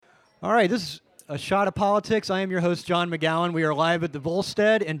All right, this is A Shot of Politics. I am your host, Jon McGowan. We are live at the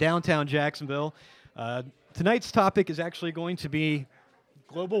Volstead in downtown Jacksonville. Tonight's topic is actually going to be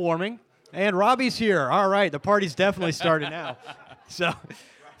global warming, and Robbie's here. All right, the party's definitely started now. So,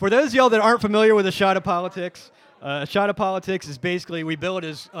 for those of y'all that aren't familiar with A Shot of Politics, A Shot of Politics is basically, we bill it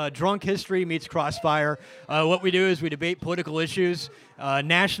as drunk history meets Crossfire. What we do is we debate political issues,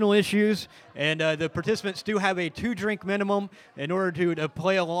 national issues, and the participants do have a 2-drink minimum in order to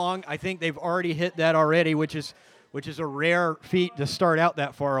play along. I think they've already hit that already, which is a rare feat to start out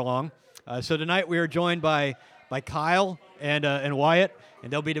that far along. So tonight we are joined by Kyle and Wyatt,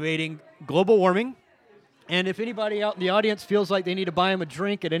 and they'll be debating global warming. And if anybody out in the audience feels like they need to buy them a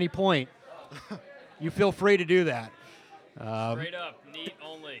drink at any point, you feel free to do that. Straight up, neat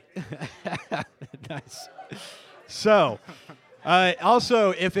only. Nice. So,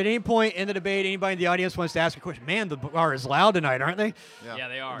 also, if at any point in the debate anybody in the audience wants to ask a question, man, the bar is loud tonight, aren't they? Yeah,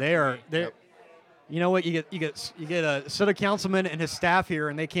 they are. They are. Yep. You know what? You get a set of councilman and his staff here,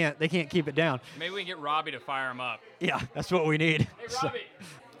 and they can't keep it down. Maybe we can get Robbie to fire him up. Yeah, that's what we need. Hey, Robbie.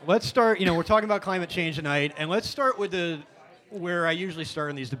 Let's start. We're talking about climate change tonight, and let's start with where I usually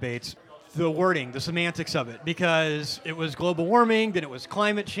start in these debates. The wording, the semantics of it, because it was global warming, then it was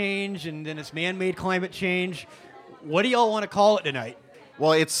climate change, and then it's man-made climate change. What do y'all want to call it tonight?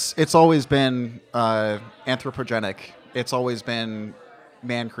 Well, it's always been anthropogenic. It's always been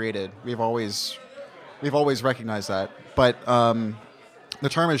man-created. We've always recognized that. But the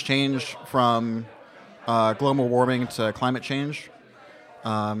term has changed from global warming to climate change,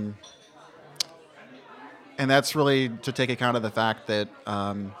 and that's really to take account of the fact that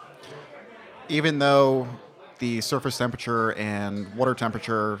even though the surface temperature and water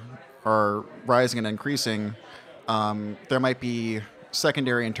temperature are rising and increasing, there might be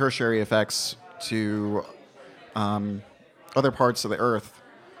secondary and tertiary effects to other parts of the Earth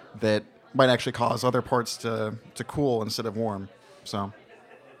that might actually cause other parts to cool instead of warm. So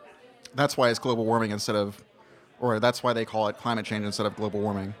that's why it's global warming that's why they call it climate change instead of global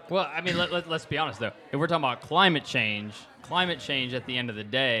warming. Well, I mean, let's be honest, though. If we're talking about climate change at the end of the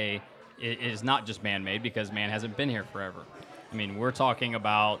day is not just man-made, because man hasn't been here forever. I mean, we're talking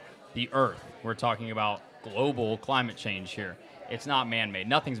about the Earth. We're talking about global climate change here. It's not man-made.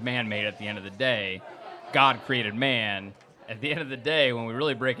 Nothing's man-made at the end of the day. God created man. At the end of the day, when we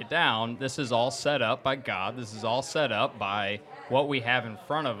really break it down, this is all set up by God. This is all set up by what we have in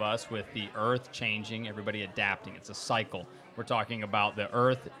front of us with the Earth changing, everybody adapting. It's a cycle. We're talking about the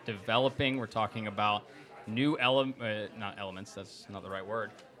Earth developing. We're talking about new not elements, that's not the right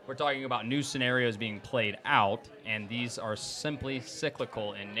word. We're talking about new scenarios being played out, and these are simply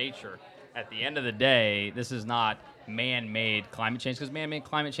cyclical in nature. At the end of the day, this is not man-made climate change, because man-made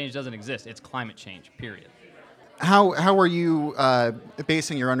climate change doesn't exist. It's climate change, period. How are you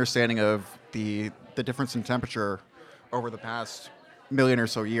basing your understanding of the difference in temperature over the past million or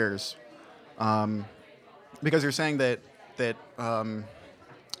so years? Because you're saying that the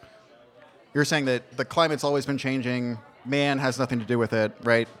climate's always been changing. Man has nothing to do with it,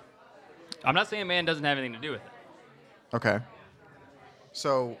 right? I'm not saying man doesn't have anything to do with it. Okay.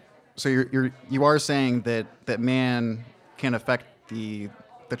 So you are saying that man can affect the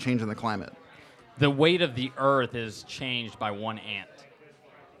change in the climate. The weight of the Earth is changed by one ant,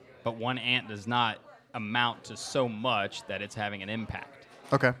 but one ant does not amount to so much that it's having an impact.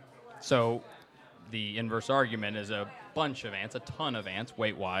 Okay. So the inverse argument is a bunch of ants, a ton of ants,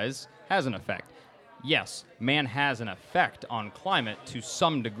 weight-wise, has an effect. Yes, man has an effect on climate to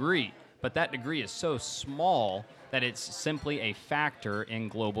some degree, but that degree is so small that it's simply a factor in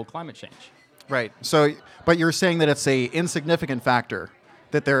global climate change. Right. So, but you're saying that it's a insignificant factor,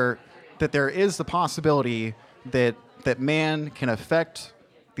 that there is the possibility that man can affect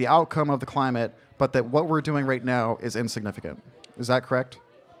the outcome of the climate, but that what we're doing right now is insignificant. Is that correct?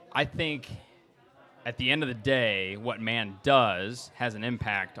 I think at the end of the day, what man does has an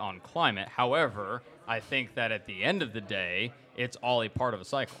impact on climate. However, I think that at the end of the day, it's all a part of a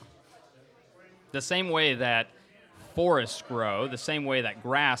cycle. The same way that forests grow, the same way that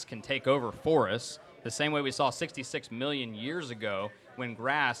grass can take over forests, the same way we saw 66 million years ago when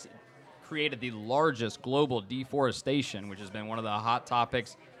grass created the largest global deforestation, which has been one of the hot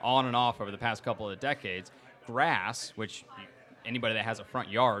topics on and off over the past couple of decades. Grass, which anybody that has a front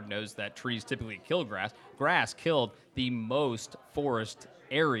yard knows that trees typically kill grass. Grass killed the most forest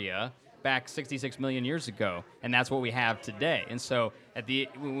area back 66 million years ago, and that's what we have today. And so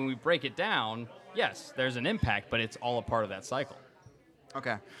when we break it down, yes, there's an impact, but it's all a part of that cycle.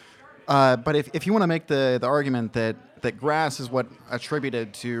 Okay. But if you want to make the argument that grass is what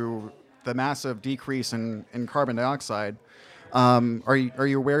attributed to the massive decrease in carbon dioxide, Are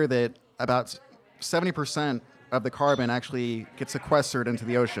you aware that about 70% of the carbon actually gets sequestered into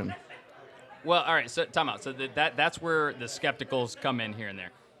the ocean? Well, all right, so time out. So that's where the skepticals come in here and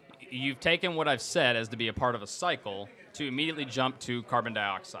there. You've taken what I've said as to be a part of a cycle to immediately jump to carbon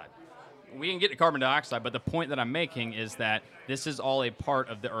dioxide. We can get to carbon dioxide, but the point that I'm making is that this is all a part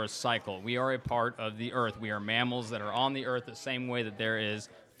of the Earth's cycle. We are a part of the Earth. We are mammals that are on the Earth the same way that there is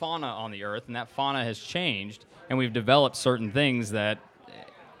fauna on the Earth, and that fauna has changed, and we've developed certain things that...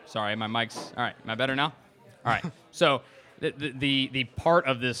 Sorry, my mic's... All right, am I better now? All right, so the part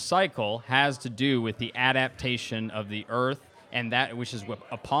of this cycle has to do with the adaptation of the Earth and that which is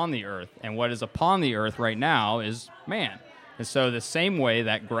upon the Earth. And what is upon the Earth right now is man. And so the same way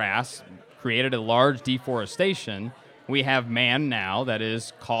that grass created a large deforestation, we have man now that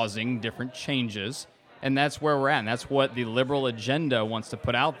is causing different changes. And that's where we're at. And that's what the liberal agenda wants to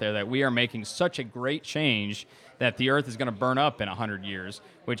put out there, that we are making such a great change that the Earth is going to burn up in 100 years,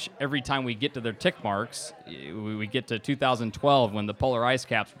 which every time we get to their tick marks, we get to 2012 when the polar ice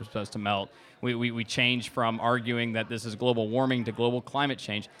caps were supposed to melt, we change from arguing that this is global warming to global climate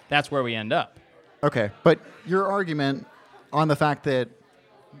change. That's where we end up. Okay, but your argument on the fact that,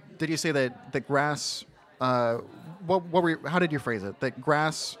 did you say that the grass, how did you phrase it? That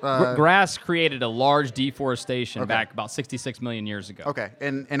grass... grass created a large deforestation back about 66 million years ago. Okay,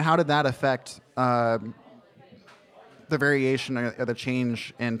 and how did that affect the variation of the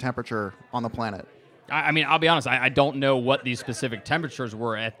change in temperature on the planet? I mean, I'll be honest, I don't know what these specific temperatures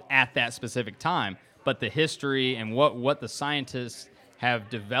were at that specific time, but the history and what the scientists have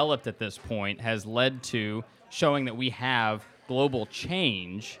developed at this point has led to showing that we have global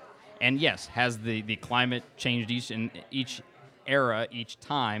change. And yes, has the climate changed each era, each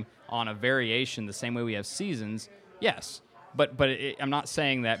time on a variation the same way we have seasons? Yes. But I'm not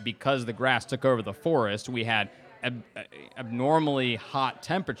saying that because the grass took over the forest, we had abnormally hot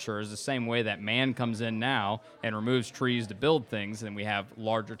temperatures the same way that man comes in now and removes trees to build things, and we have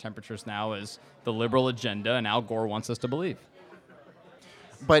larger temperatures now as the liberal agenda and Al Gore wants us to believe.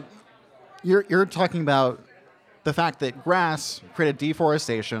 But you're talking about the fact that grass created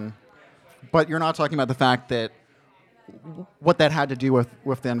deforestation, but you're not talking about the fact that what that had to do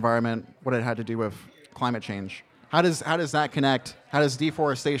with the environment, what it had to do with climate change. How does that connect? How does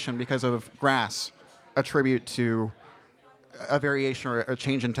deforestation because of grass attribute to a variation or a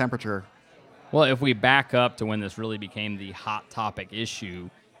change in temperature? Well, if we back up to when this really became the hot topic issue,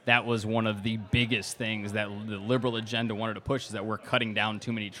 that was one of the biggest things that the liberal agenda wanted to push, is that we're cutting down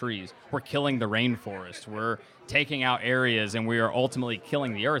too many trees. We're killing the rainforest. We're taking out areas, and we are ultimately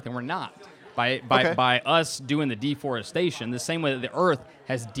killing the earth, and we're not. By us doing the deforestation, the same way that the earth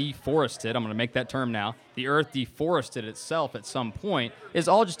has deforested, I'm going to make that term now, the earth deforested itself at some point, is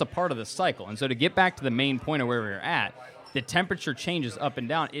all just a part of the cycle. And so to get back to the main point of where we're at, the temperature changes up and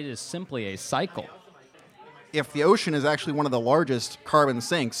down. It is simply a cycle. If the ocean is actually one of the largest carbon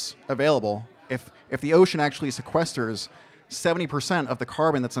sinks available, if the ocean actually sequesters 70% of the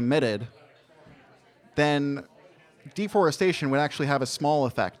carbon that's emitted, then deforestation would actually have a small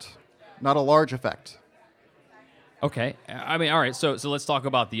effect, not a large effect. Okay. I mean, all right, so let's talk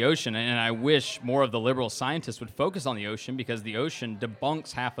about the ocean, and I wish more of the liberal scientists would focus on the ocean, because the ocean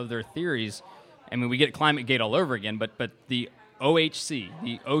debunks half of their theories. I mean, we get ClimateGate all over again, but the OHC,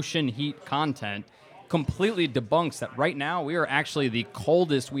 the ocean heat content, completely debunks that right now we are actually the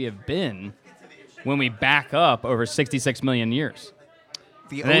coldest we have been when we back up over 66 million years.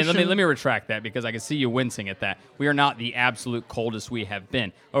 Let me retract that, because I can see you wincing at that. We are not the absolute coldest we have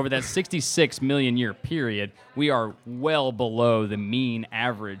been. Over that 66 million year period, we are well below the mean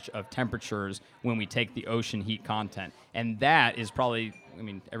average of temperatures when we take the ocean heat content. And that is probably, I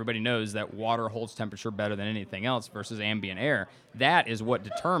mean, everybody knows that water holds temperature better than anything else versus ambient air. That is what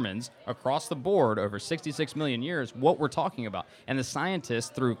determines, across the board, over 66 million years, what we're talking about. And the scientists,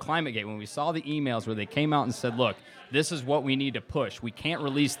 through ClimateGate, when we saw the emails where they came out and said, look, this is what we need to push. We can't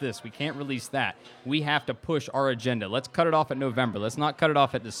release this. We can't release that. We have to push our agenda. Let's cut it off at November. Let's not cut it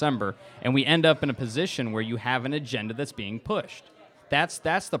off at December. And we end up in a position where you have an agenda that's being pushed. That's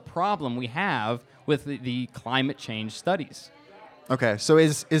the problem we have with the climate change studies. Okay, so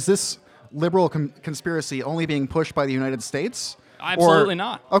is this liberal conspiracy only being pushed by the United States? Absolutely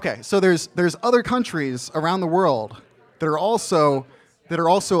not. Okay, so there's other countries around the world that are also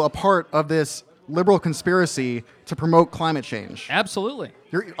a part of this liberal conspiracy to promote climate change. Absolutely.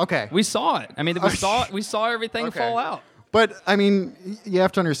 Okay. We saw it. I mean, we saw everything fall out. But I mean, you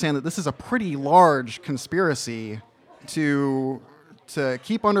have to understand that this is a pretty large conspiracy to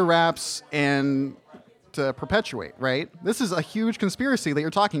keep under wraps and to perpetuate, right? This is a huge conspiracy that you're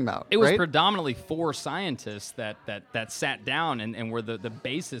talking about. It was right? predominantly 4 scientists that sat down and were the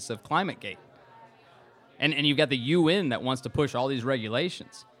basis of ClimateGate. And you've got the UN that wants to push all these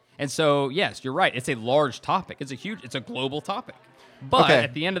regulations. And so, yes, you're right. It's a large topic. It's a global topic. But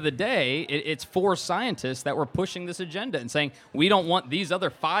at the end of the day, it's 4 scientists that were pushing this agenda and saying, we don't want these other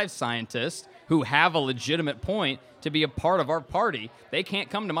 5 scientists who have a legitimate point to be a part of our party. They can't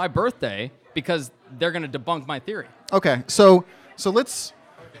come to my birthday because they're going to debunk my theory. Okay, so let's.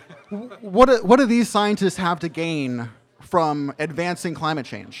 What do these scientists have to gain from advancing climate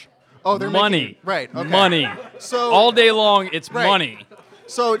change? Oh, they're money. Right. Okay. Money. So all day long, it's money.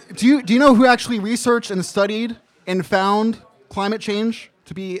 So do you know who actually researched and studied and found climate change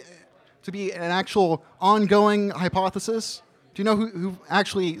to be an actual ongoing hypothesis? Do you know who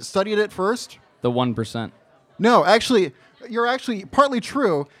actually studied it first? The 1%. No, actually, you're actually partly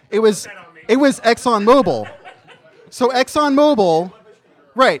true. It was ExxonMobil. So ExxonMobil,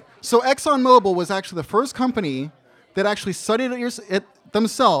 right? So ExxonMobil was actually the first company that actually studied it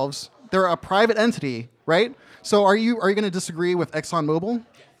themselves. They're a private entity, right? So are you going to disagree with ExxonMobil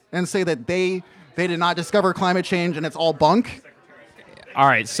and say that they did not discover climate change and it's all bunk? All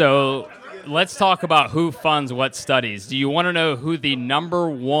right, so let's talk about who funds what studies. Do you want to know who the number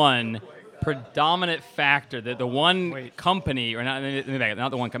one predominant factor, that the one company, or not, let me back up,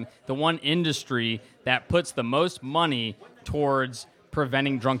 not the one company, the one industry that puts the most money towards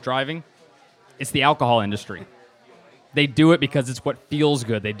preventing drunk driving? It's the alcohol industry. They do it because it's what feels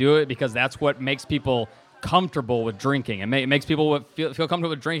good. They do it because that's what makes people comfortable with drinking. It makes people feel comfortable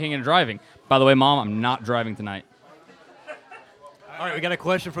with drinking and driving. By the way, Mom, I'm not driving tonight. All right, we got a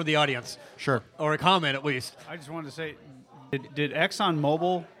question from the audience. Sure. Or a comment, at least. I just wanted to say, did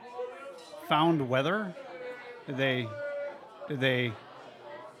ExxonMobil found weather? Did they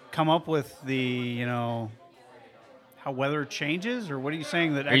come up with the, how weather changes? Or what are you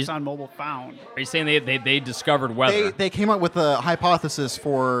saying that ExxonMobil found? Are you saying they discovered weather? They came up with a hypothesis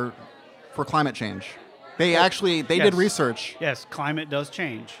for climate change. They did research. Yes, climate does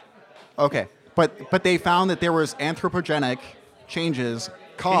change. Okay, but they found that there was anthropogenic changes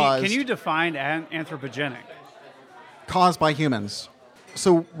caused. Can you define anthropogenic? Caused by humans.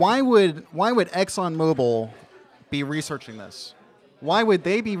 So why would ExxonMobil be researching this? Why would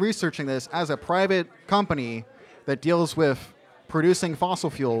they be researching this as a private company that deals with producing fossil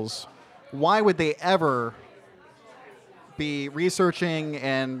fuels? Why would they ever be researching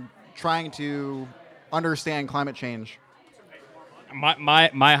and trying to understand climate change?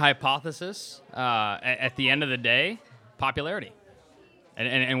 My hypothesis, at the end of the day, popularity.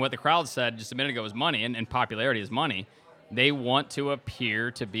 And what the crowd said just a minute ago was money, and popularity is money. They want to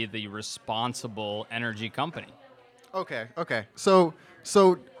appear to be the responsible energy company. Okay. So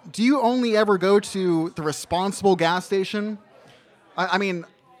do you only ever go to the responsible gas station? I mean,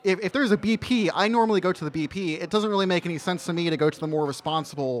 if there's a BP, I normally go to the BP. It doesn't really make any sense to me to go to the more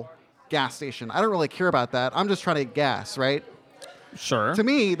responsible gas station. I don't really care about that. I'm just trying to get gas, right? Sure. To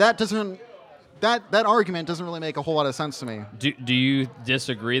me, that argument doesn't really make a whole lot of sense to me. Do you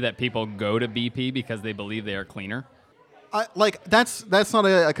disagree that people go to BP because they believe they are cleaner? That's not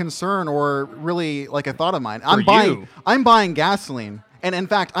a concern or really like a thought of mine. I'm buying gasoline, and in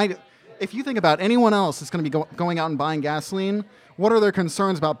fact, if you think about anyone else that's going to be going out and buying gasoline, what are their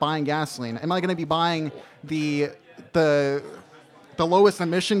concerns about buying gasoline? Am I going to be buying the lowest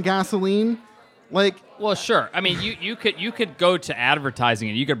emission gasoline? Well, sure. I mean, you could go to advertising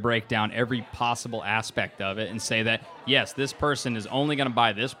and you could break down every possible aspect of it and say that, yes, this person is only going to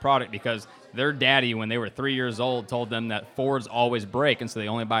buy this product because their daddy, when they were 3 years old, told them that Fords always break, and so they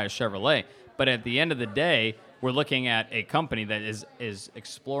only buy a Chevrolet. But at the end of the day, we're looking at a company that is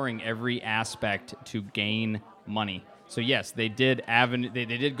exploring every aspect to gain money. So yes, they did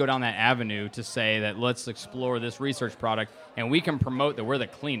go down that avenue to say that let's explore this research product, and we can promote that we're the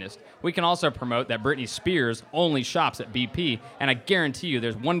cleanest. We can also promote that Britney Spears only shops at BP, and I guarantee you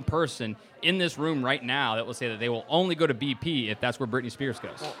there's one person in this room right now that will say that they will only go to BP if that's where Britney Spears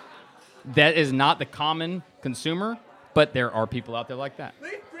goes. That is not the common consumer, but there are people out there like that.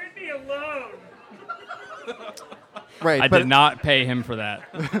 Leave Britney alone. Right. I did not pay him for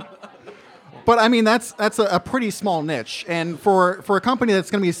that. But I mean, that's a pretty small niche, and for a company that's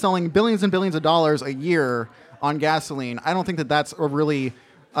going to be selling billions and billions of dollars a year on gasoline, I don't think that's a really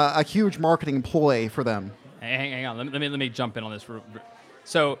a huge marketing ploy for them. Hang on, let me jump in on this.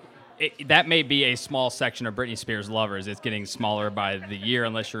 So that may be a small section of Britney Spears lovers. It's getting smaller by the year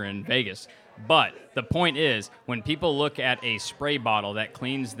unless you're in Vegas. But the point is, when people look at a spray bottle that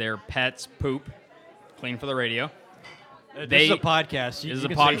cleans their pet's poop, clean for the radio, This is a podcast. This is a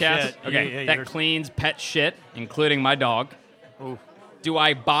podcast? Okay, that cleans pet shit, including my dog. Ooh. Do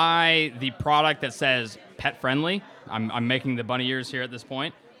I buy the product that says pet friendly? I'm making the bunny ears here at this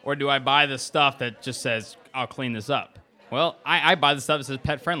point. Or do I buy the stuff that just says, I'll clean this up? Well, I buy the stuff that says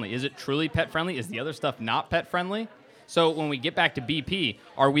pet friendly. Is it truly pet friendly? Is the other stuff not pet friendly? So when we get back to BP,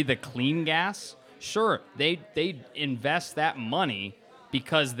 are we the clean gas? Sure, they invest that money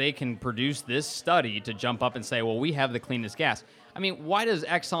because they can produce this study to jump up and say, well, we have the cleanest gas. I mean, why does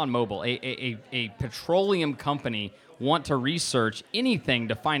ExxonMobil, a petroleum company, want to research anything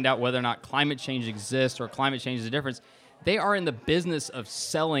to find out whether or not climate change exists or climate change is a difference? They are in the business of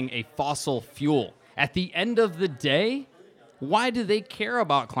selling a fossil fuel. At the end of the day, why do they care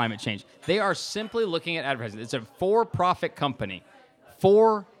about climate change? They are simply looking at advertising. It's a for-profit company.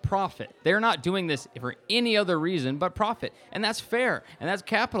 For profit. They're not doing this for any other reason but profit. And that's fair. And that's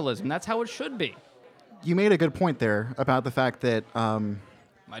capitalism. That's how it should be. You made a good point there about the fact that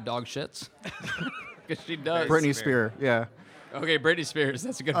My dog shits. Because she does. Britney Spears, yeah. Okay, Britney Spears.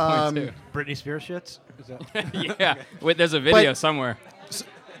 That's a good point, too. Britney Spears shits? Is that? Yeah. Wait, there's a video somewhere.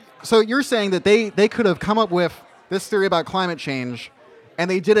 So you're saying that they could have come up with this theory about climate change, and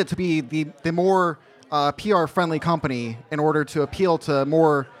they did it to be the more PR-friendly company in order to appeal to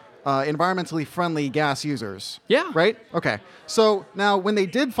more environmentally friendly gas users. Yeah. Right? Okay. So now when they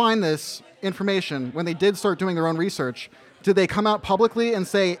did find this information, when they did start doing their own research, did they come out publicly and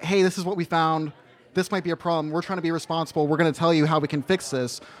say, hey, this is what we found, this might be a problem, we're trying to be responsible, we're going to tell you how we can fix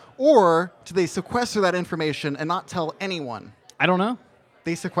this? Or do they sequester that information and not tell anyone? I don't know.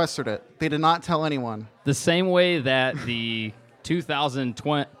 They sequestered it. They did not tell anyone. The same way that the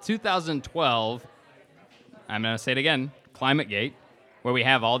 2012, I'm going to say it again, ClimateGate, where we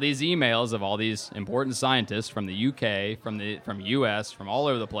have all these emails of all these important scientists from the UK, from US, from all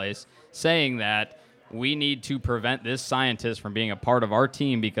over the place, saying that we need to prevent this scientist from being a part of our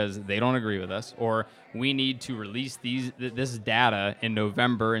team because they don't agree with us, or we need to release this data in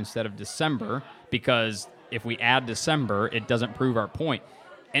November instead of December because if we add December, it doesn't prove our point.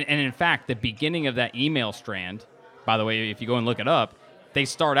 And in fact, the beginning of that email strand, by the way, if you go and look it up, they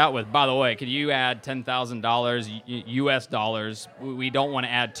start out with, by the way, could you add $10,000 US dollars? We don't want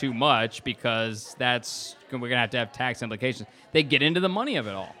to add too much because we're going to have tax implications. They get into the money of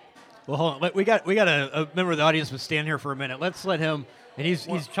it all. Well, hold on. We got a member of the audience was standing here for a minute. Let's let him, and he's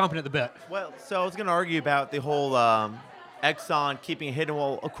chomping at the bit. Well, so I was going to argue about the whole Exxon keeping it hidden.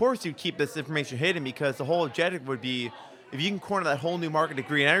 Well, of course you keep this information hidden because the whole objective would be if you can corner that whole new market of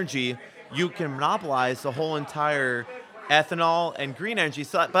green energy, you can monopolize the whole entire ethanol and green energy.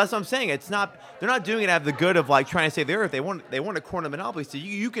 So, but that's what I'm saying. They're not doing it out of the good of like trying to save the earth. They want to corner the monopoly. So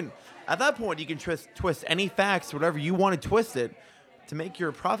you can, at that point, you can twist any facts, whatever you want to twist it, to make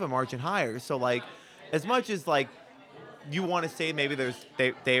your profit margin higher. So like, as much as like you want to say maybe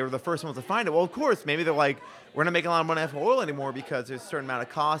they were the first ones to find it. Well, of course, maybe they're like, we're not making a lot of money off of oil anymore because there's a certain amount of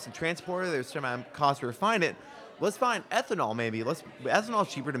cost to transport it. There's a certain amount of cost to refine it. Let's find ethanol maybe. Ethanol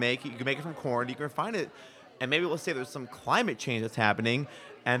is cheaper to make. You can make it from corn. You can refine it. And maybe let's say there's some climate change that's happening.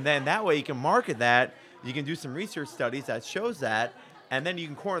 And then that way you can market that. You can do some research studies that shows that. And then you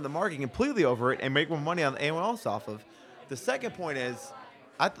can corner the market completely over it and make more money on anyone else off of. The second point is,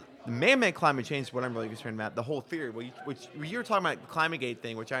 the man-made climate change is what I'm really concerned about. The whole theory, which you're talking about the ClimateGate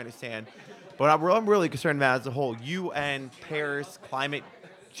thing, which I understand. But I'm really concerned about is the whole UN Paris climate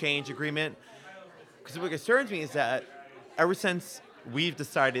change agreement. Because what concerns me is that ever since we've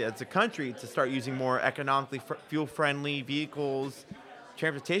decided as a country to start using more economically fuel-friendly vehicles,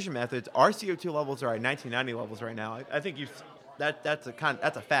 transportation methods, our CO2 levels are at 1990 levels right now. I think that's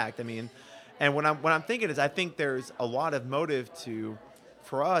a fact. I mean, and what I'm thinking is I think there's a lot of motive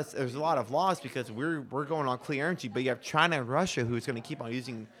for us. There's a lot of loss because we're going on clean energy, but you have China and Russia who's going to keep on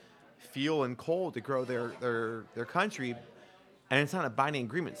using fuel and coal to grow their country, and it's not a binding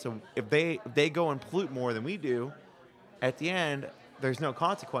agreement. So if they go and pollute more than we do, at the end there's no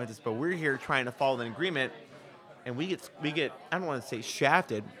consequences. But we're here trying to follow an agreement, and we get I don't want to say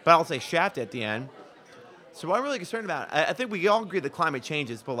shafted, but I'll say shafted at the end. So what I'm really concerned about, I think we all agree that climate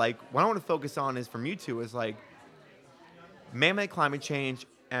changes, but like what I want to focus on is from you two is like man-made climate change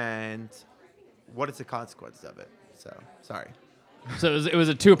and what is the consequence of it. So sorry. So it was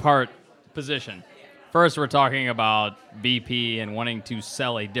a two-part position. First, we're talking about BP and wanting to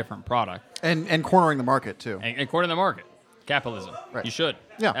sell a different product. And cornering the market, too. And cornering the market. Capitalism. Right. You should.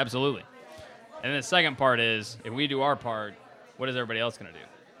 Yeah. Absolutely. And the second part is, if we do our part, what is everybody else going to do?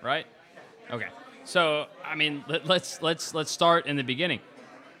 Right? Okay. So, I mean, let's start in the beginning.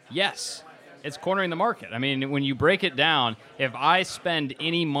 Yes, it's cornering the market. I mean, when you break it down, if I spend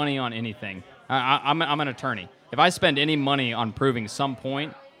any money on anything, I'm an attorney. If I spend any money on proving some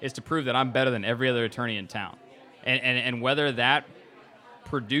point, it's to prove that I'm better than every other attorney in town. And whether that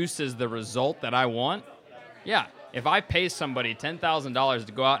produces the result that I want, yeah. If I pay somebody $10,000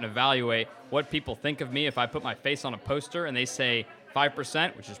 to go out and evaluate what people think of me, if I put my face on a poster and they say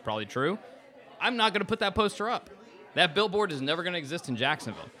 5%, which is probably true, I'm not going to put that poster up. That billboard is never going to exist in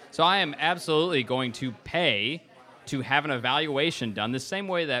Jacksonville. So I am absolutely going to pay to have an evaluation done the same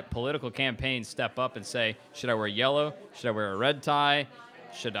way that political campaigns step up and say, should I wear yellow? Should I wear a red tie?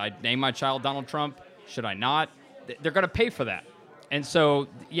 Should I name my child Donald Trump? Should I not? They're going to pay for that. And so,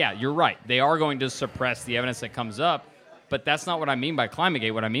 yeah, you're right. They are going to suppress the evidence that comes up, but that's not what I mean by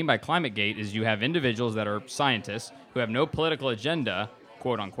ClimateGate. What I mean by ClimateGate is you have individuals that are scientists who have no political agenda,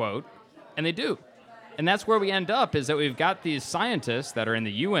 quote unquote, and they do. And that's where we end up, is that we've got these scientists that are in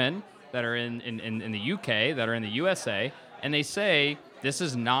the UN, that are in the UK, that are in the USA, and they say, this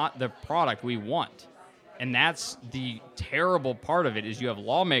is not the product we want. And that's the terrible part of it, is you have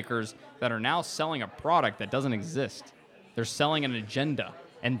lawmakers that are now selling a product that doesn't exist. They're selling an agenda,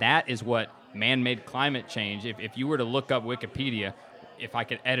 and that is what man-made climate change, if you were to look up Wikipedia, if I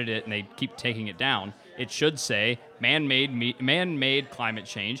could edit it and they keep taking it down, it should say man-made climate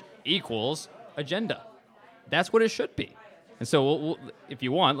change equals agenda. That's what it should be. And so we'll, if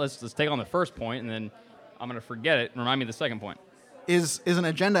you want, let's take on the first point, and then I'm going to forget it and remind me of the second point. Is an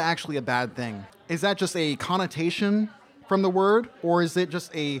agenda actually a bad thing? Is that just a connotation from the word, or is it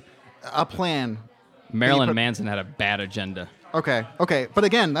just a plan? Marilyn Manson had a bad agenda. Okay. But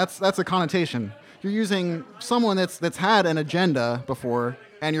again, that's a connotation. You're using someone that's had an agenda before,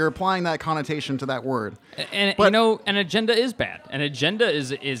 and you're applying that connotation to that word. And an agenda is bad. An agenda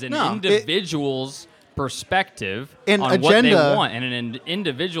is an individual's perspective on what they want, and an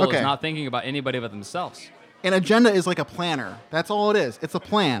individual is not thinking about anybody but themselves. An agenda is like a planner. That's all it is. It's a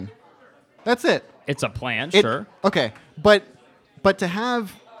plan. That's it. It's a plan, sure. Okay, but to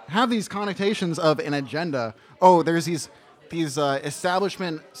have these connotations of an agenda. Oh, there's these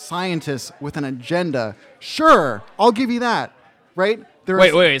establishment scientists with an agenda. Sure, I'll give you that. Right?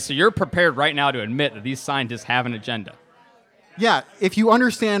 Wait. So you're prepared right now to admit that these scientists have an agenda? Yeah. If you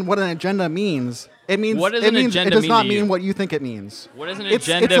understand what an agenda means, it means what does an agenda it does mean not to mean you? what you think it means. What does an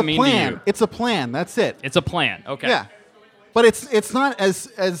agenda mean plan. to you? It's a plan. That's it. It's a plan. Okay. Yeah. But it's not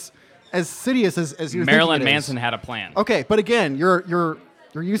as insidious as you. Marilyn Manson had a plan. Okay, but again, you're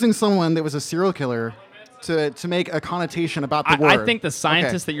using someone that was a serial killer to make a connotation about the word. I think the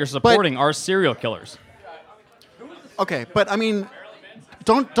scientists that you're supporting are serial killers. Okay, but I mean,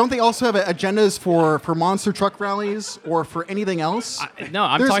 don't they also have agendas for monster truck rallies or for anything else? No,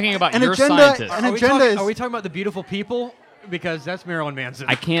 I'm talking about an your agenda, scientists. An agenda are we talking about the beautiful people? Because that's Marilyn Manson.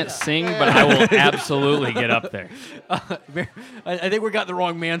 I can't sing, but I will absolutely get up there. I think we got the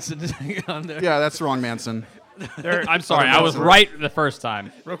wrong Manson on there. Yeah, that's the wrong Manson. I'm sorry, I was right the first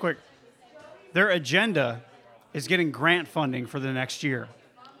time. Real quick, their agenda is getting grant funding for the next year.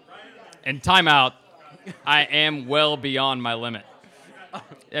 And timeout, I am well beyond my limit.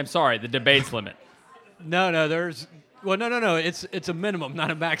 I'm sorry, the debate's limit. No. It's a minimum,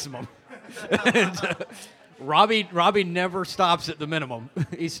 not a maximum. Robbie never stops at the minimum.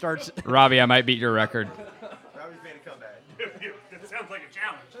 He starts. Robbie, I might beat your record. Robbie's made a comeback. That sounds like a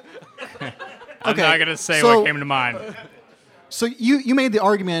challenge. I'm not going to say what came to mind. So you made the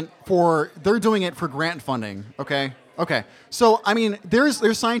argument for they're doing it for grant funding, okay? Okay. So I mean, there's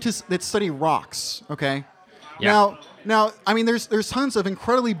scientists that study rocks, okay? Yeah. Now I mean, there's tons of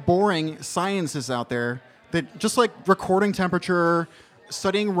incredibly boring sciences out there that just like recording temperature,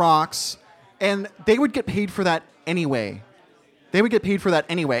 studying rocks, and they would get paid for that anyway.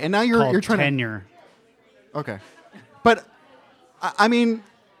 And now you're trying tenure. Okay. But I mean,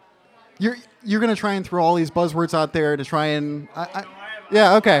 you're going to try and throw all these buzzwords out there to try and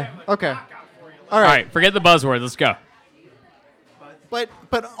yeah, okay. All right, forget the buzzword. Let's go. But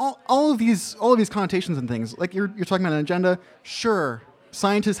all of these connotations and things, like you're talking about an agenda. Sure,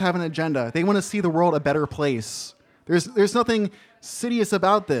 scientists have an agenda. They want to see the world a better place. There's nothing insidious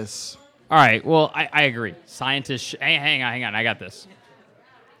about this. All right, well, I agree. Scientists, hang on, I got this.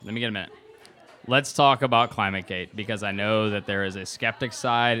 Let me get a minute. Let's talk about ClimateGate, because I know that there is a skeptic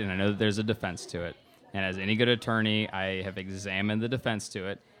side, and I know that there's a defense to it. And as any good attorney, I have examined the defense to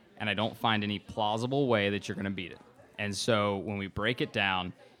it, and I don't find any plausible way that you're going to beat it. And so when we break it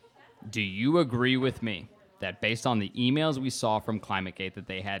down, do you agree with me that based on the emails we saw from ClimateGate that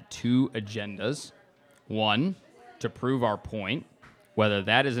they had two agendas? One, to prove our point, whether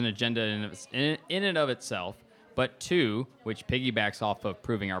that is an agenda in and of itself, but two, which piggybacks off of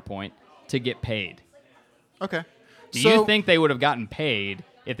proving our point, to get paid. Okay. Do you think they would have gotten paid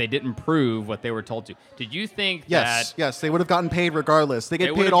if they didn't prove what they were told to. Did you think that Yes, they would have gotten paid regardless. They get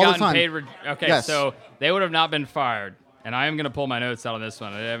they paid would all have the gotten time. paid? Okay, Yes. so they would have not been fired. And I am going to pull my notes out on this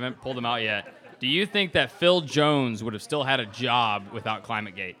one. I haven't pulled them out yet. Do you think that Phil Jones would have still had a job without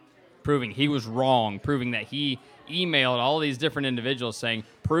ClimateGate? Proving he was wrong, proving that he emailed all these different individuals saying,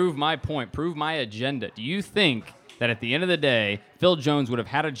 prove my point, prove my agenda. Do you think that at the end of the day, Phil Jones would have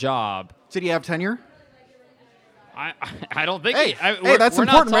had a job? Did he have tenure? I don't think. Hey, that's we're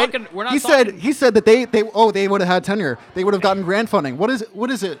important, not talking, right? We're not He said that they would have had tenure. They would have gotten grant funding. What is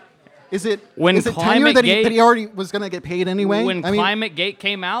it? Is it tenure that he already was going to get paid anyway? When ClimateGate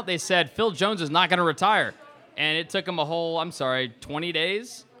came out, they said Phil Jones is not going to retire, and it took him a whole 20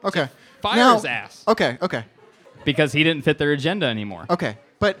 days. Okay. Fire his ass. Okay. Because he didn't fit their agenda anymore. Okay.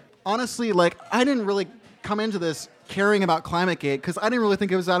 But honestly, like, I didn't really come into this caring about ClimateGate because I didn't really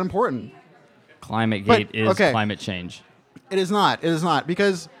think it was that important. ClimateGate is climate change. It is not. It is not,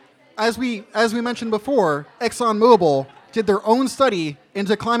 because as we mentioned before, ExxonMobil did their own study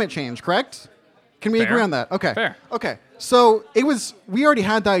into climate change, correct? Can we Fair. agree on that? Okay. Fair. Okay. So we already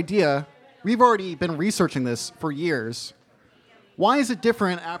had the idea. We've already been researching this for years. Why is it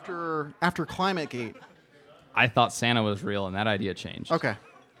different after ClimateGate? I thought Santa was real, and that idea changed. Okay.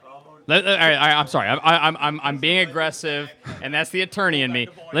 I'm sorry. I'm being aggressive, and that's the attorney in me.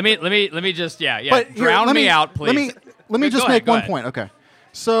 Let me just But here, drown me out, please. Let me just Go make ahead, go one ahead. point. Okay.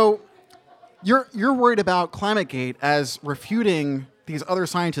 So you're worried about ClimateGate as refuting these other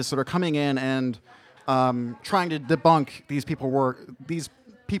scientists that are coming in and trying to debunk these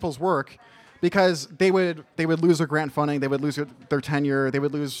people's work because they would lose their grant funding, they would lose their tenure, they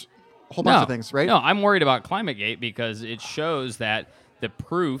would lose a whole bunch of things, right? No, I'm worried about ClimateGate because it shows that the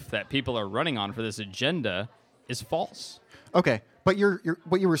proof that people are running on for this agenda is false Okay, but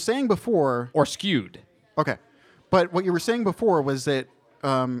what you were saying before. or skewed. Okay, but what you were saying before was that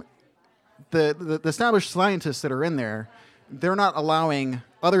the established scientists that are in there, they're not allowing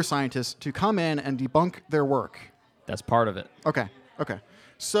other scientists to come in and debunk their work. That's part of it. Okay.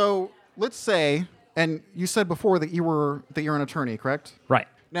 So let's say, and you said before that you're an attorney, correct? Right.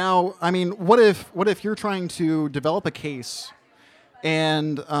 Now, I mean, what if you're trying to develop a case,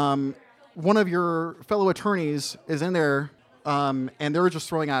 and one of your fellow attorneys is in there, and they're just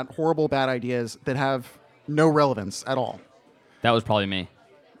throwing out horrible, bad ideas that have no relevance at all. That was probably me.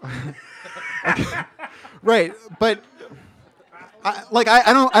 Right, but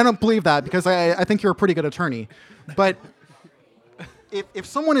I don't believe that because I think you're a pretty good attorney, but if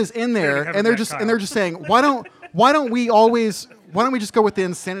someone is in there and they're just saying why don't we just go with the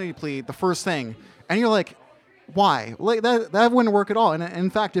insanity plea the first thing, and you're like, why? Like that wouldn't work at all. And in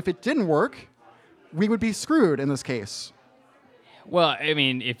fact, if it didn't work, we would be screwed in this case. Well, I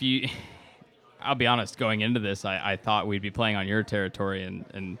mean, I'll be honest, going into this, I thought we'd be playing on your territory,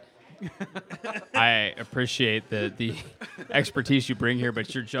 and I appreciate the expertise you bring here,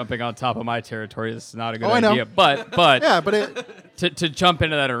 but you're jumping on top of my territory. This is not a good I know. idea. But Yeah, but to jump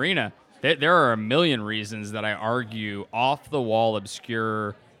into that arena, there are a million reasons that I argue off the wall,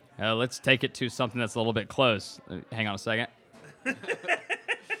 obscure. Let's take it to something that's a little bit close. Hang on a second.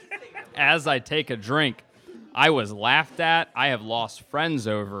 As I take a drink, I was laughed at. I have lost friends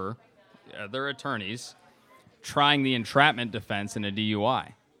over other attorneys trying the entrapment defense in a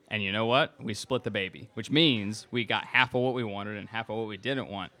DUI. And you know what? We split the baby, which means we got half of what we wanted and half of what we didn't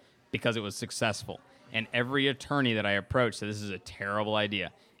want because it was successful. And every attorney that I approached said this is a terrible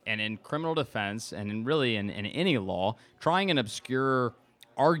idea. And in criminal defense and in any law, trying an obscure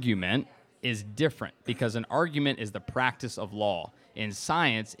argument is different because an argument is the practice of law. In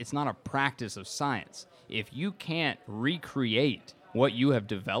science, it's not a practice of science. If you can't recreate what you have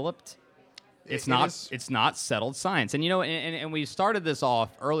developed, it's not settled science. And and we started this off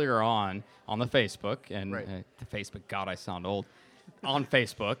earlier on the Facebook and Right. the Facebook. God, I sound old. On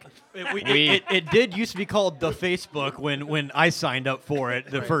Facebook, It did used to be called the Facebook when I signed up for it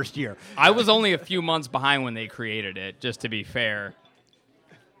the first year. I was only a few months behind when they created it, just to be fair.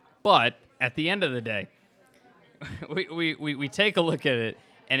 But at the end of the day, we take a look at it,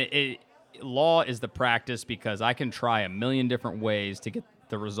 and law is the practice because I can try a million different ways to get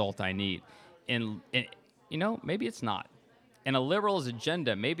the result I need. And maybe it's not. In a liberal's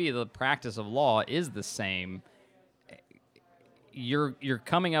agenda, maybe the practice of law is the same. You're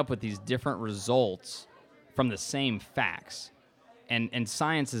coming up with these different results from the same facts. And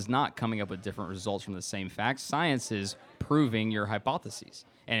science is not coming up with different results from the same facts. Science is proving your hypotheses.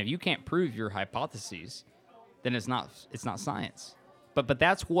 And if you can't prove your hypotheses, then it's not science. But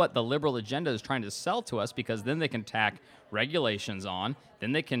that's what the liberal agenda is trying to sell to us because then they can tack regulations on,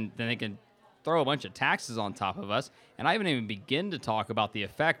 then they can throw a bunch of taxes on top of us. And I haven't even begin to talk about the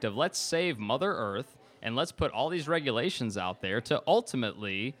effect of let's save Mother Earth and let's put all these regulations out there to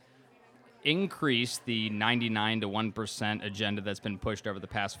ultimately increase the 99 to 1% agenda that's been pushed over the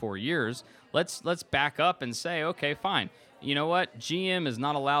past 4 years. Let's back up and say, okay, fine. You know what? GM is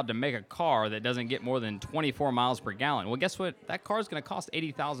not allowed to make a car that doesn't get more than 24 miles per gallon. Well, guess what? That car is going to cost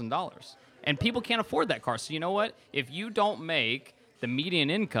 $80,000. And people can't afford that car. So you know what? If you don't make the median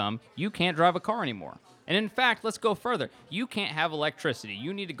income, you can't drive a car anymore. And in fact, let's go further. You can't have electricity.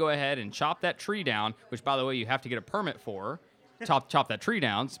 You need to go ahead and chop that tree down, which, by the way, you have to get a permit for. Chop that tree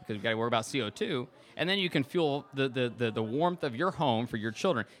down because you got to worry about CO2, and then you can fuel the warmth of your home for your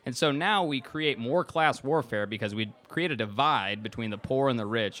children. And so now we create more class warfare because we create a divide between the poor and the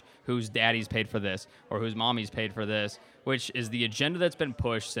rich, whose daddy's paid for this or whose mommy's paid for this, which is the agenda that's been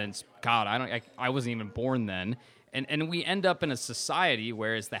pushed since, God, I wasn't even born then. And we end up in a society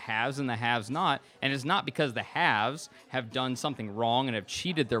where it's the haves and the haves not, and it's not because the haves have done something wrong and have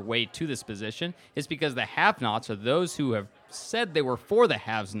cheated their way to this position. It's because the have-nots, or those who have said they were for the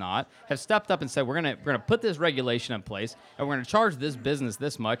haves not, have stepped up and said, we're gonna put this regulation in place, and we're gonna charge this business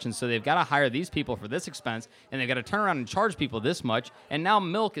this much, and so they've got to hire these people for this expense, and they've got to turn around and charge people this much, and now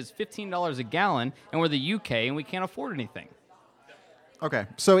milk is $15 a gallon, and we're the UK, and we can't afford anything. Okay,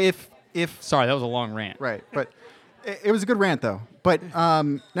 so if Sorry, that was a long rant. right, but it was a good rant though. But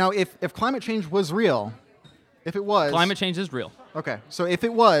now, if climate change was real, if it was Climate change is real. okay, so if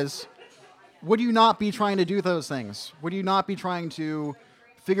it was, would you not be trying to do those things? Would you not be trying to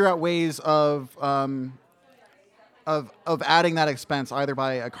figure out ways of adding that expense, either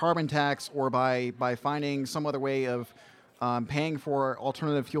by a carbon tax or by finding some other way of paying for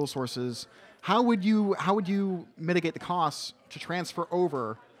alternative fuel sources? How would you mitigate the costs to transfer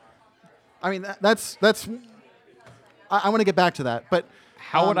over? I mean, that's. I want to get back to that, but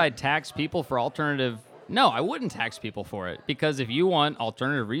How would I tax people for alternative? No, I wouldn't tax people for it, because if you want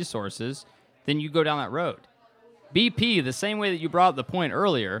alternative resources, then you go down that road. BP, the same way that you brought up the point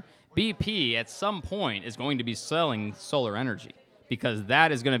earlier, BP at some point is going to be selling solar energy, because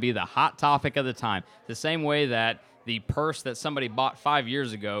that is going to be the hot topic of the time. The same way that the purse that somebody bought 5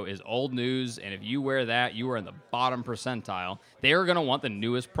 years ago is old news, and if you wear that, you are in the bottom percentile. They are going to want the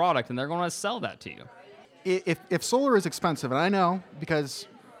newest product, and they're going to sell that to you. If solar is expensive, and I know because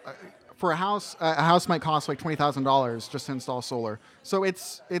for a house might cost like $20,000 just to install solar, so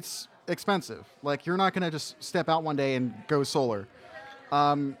it's expensive. Like, you're not going to just step out one day and go solar.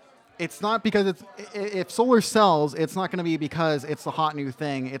 It's not because if solar sells, it's not going to be because it's the hot new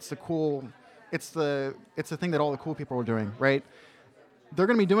thing. It's the thing that all the cool people are doing, right? They're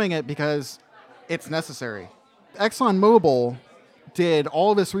going to be doing it because it's necessary. ExxonMobil did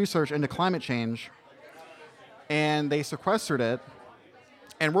all this research into climate change, and they sequestered it,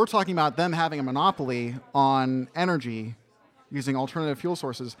 and we're talking about them having a monopoly on energy using alternative fuel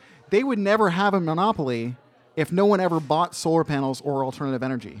sources. They would never have a monopoly if no one ever bought solar panels or alternative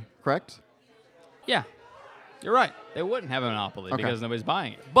energy, correct? Yeah, you're right. They wouldn't have a monopoly Okay. because nobody's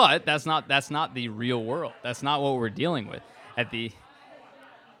buying it. But that's not the real world. That's not what we're dealing with.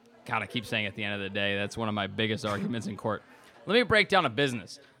 God, I keep saying at the end of the day, that's one of my biggest arguments in court. Let me break down a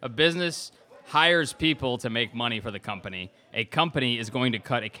business. A business hires people to make money for the company. A company is going to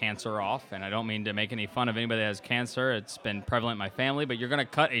cut a cancer off, and I don't mean to make any fun of anybody that has cancer. It's been prevalent in my family, but you're going to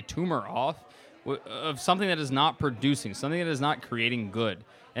cut a tumor off of something that is not producing, something that is not creating good.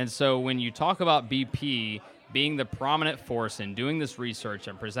 And so when you talk about BP being the prominent force in doing this research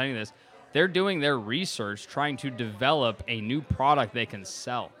and presenting this, they're doing their research trying to develop a new product they can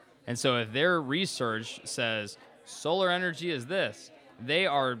sell. And so if their research says solar energy is this, they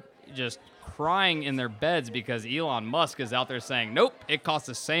are just crying in their beds because Elon Musk is out there saying, nope, it costs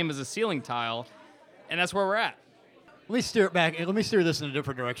the same as a ceiling tile, and that's where we're at. Let me steer it back. Let me steer this in a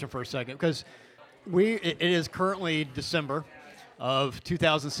different direction for a second, because it is currently December of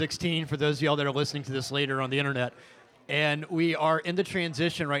 2016 for those of y'all that are listening to this later on the internet, and we are in the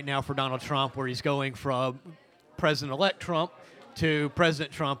transition right now for Donald Trump, where he's going from President-elect Trump to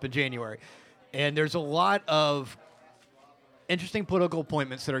President Trump in January. And there's a lot of interesting political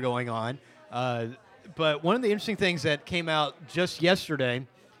appointments that are going on. But one of the interesting things that came out just yesterday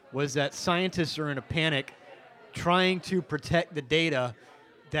was that scientists are in a panic trying to protect the data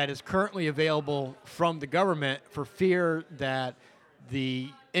that is currently available from the government for fear that the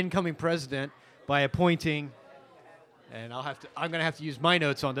incoming president, by appointing, and I'm going to have to use my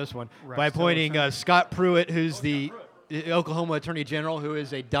notes on this one, by appointing Scott Pruitt, who's the Oklahoma Attorney General, who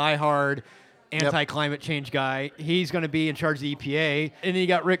is a diehard anti-climate change guy. He's going to be in charge of the EPA. And then you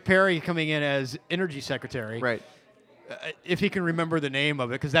got Rick Perry coming in as Energy Secretary. Right. if he can remember the name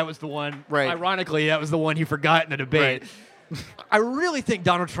of it, because that was the one. Right. Ironically, that was the one he forgot in the debate. Right. I really think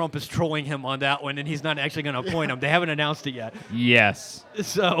Donald Trump is trolling him on that one, and he's not actually going to appoint him. They haven't announced it yet. Yes.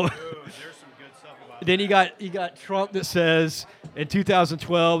 So then you got Trump that says in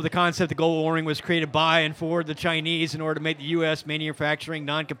 2012 the concept of global warming was created by and for the Chinese in order to make the U.S. manufacturing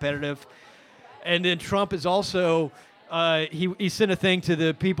non-competitive. And then Trump is also he sent a thing to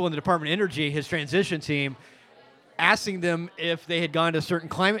the people in the Department of Energy, his transition team, asking them if they had gone to certain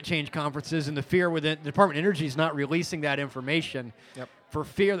climate change conferences, and the fear within the Department of Energy is not releasing that information for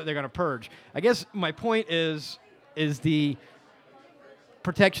fear that they're going to purge. I guess my point is the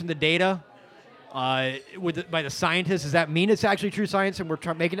protection of the data by the scientists. Does that mean it's actually true science and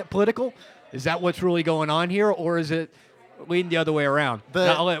we're making it political? Is that what's really going on here, or is it leading the other way around?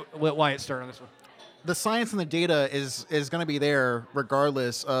 Now, I'll let Wyatt start on this one. The science and the data is going to be there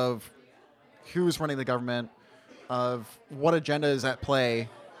regardless of who's running the government, of what agenda is at play.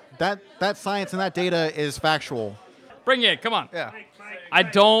 That science and that data is factual. Bring it. Come on. Yeah. I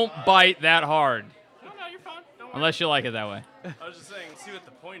don't bite that hard. No, you're fine. Unless you like it that way. I was just saying, see what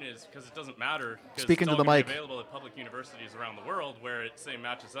the point is, because it doesn't matter. Speaking it's to all the gonna be mic. available at public universities around the world, where it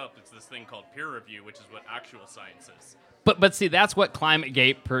matches up. It's this thing called peer review, which is what actual science is. But see, that's what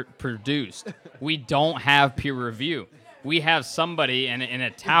ClimateGate produced. We don't have peer review. We have somebody in a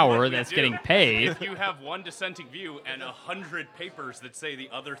tower that's getting paid. If you have one dissenting view and 100 papers that say the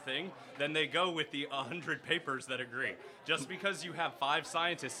other thing, then they go with the 100 papers that agree. Just because you have 5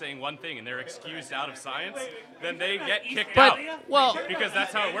 scientists saying one thing and they're excused out of science, then they get kicked out. Well, Because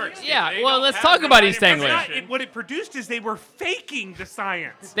that's how it works. Yeah, If they well, don't let's have talk the about right East Anglia. information- What it produced is they were faking the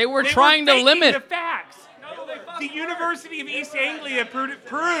science. They were trying to faking limit- the facts. The University of East Anglia proved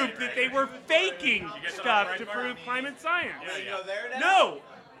that they were faking stuff to prove climate science. No,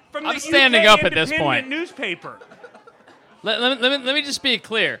 from I'm the standing UK up at this Independent point. Newspaper. Let me just be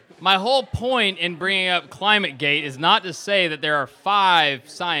clear. My whole point in bringing up ClimateGate is not to say that there are 5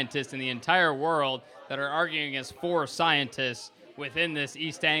 scientists in the entire world that are arguing against 4 scientists within this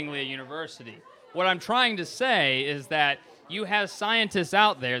East Anglia University. What I'm trying to say is that you have scientists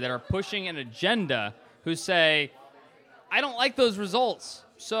out there that are pushing an agenda who say, I don't like those results,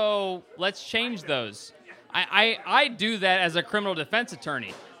 so let's change those. I do that as a criminal defense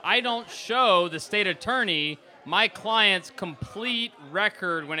attorney. I don't show the state attorney my client's complete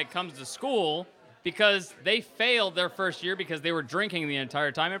record when it comes to school because they failed their first year because they were drinking the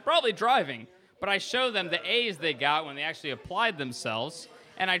entire time and probably driving. But I show them the A's they got when they actually applied themselves,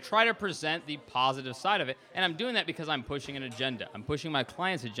 and I try to present the positive side of it. And I'm doing that because I'm pushing an agenda. I'm pushing my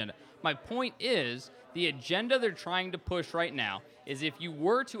client's agenda. My point is, the agenda they're trying to push right now is if you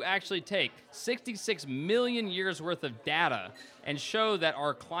were to actually take 66 million years worth of data and show that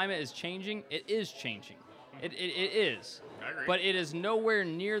our climate is changing, it is changing. It is. I agree. But it is nowhere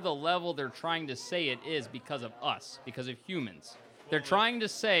near the level they're trying to say it is because of us, because of humans. They're trying to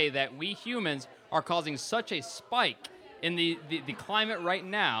say that we humans are causing such a spike in the climate right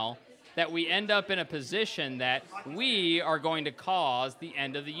now that we end up in a position that we are going to cause the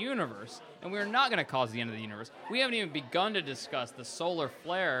end of the universe. And we're not going to cause the end of the universe. We haven't even begun to discuss the solar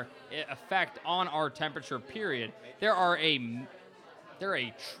flare effect on our temperature period. There are a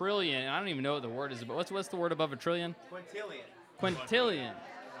trillion, I don't even know what the word is, but what's the word above a trillion? Quintillion.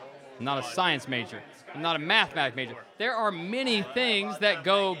 I'm not a science major. I'm not a mathematics major. There are many things that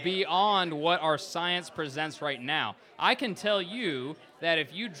go beyond what our science presents right now. I can tell you that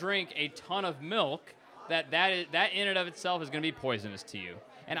if you drink a ton of milk, that in and of itself is going to be poisonous to you.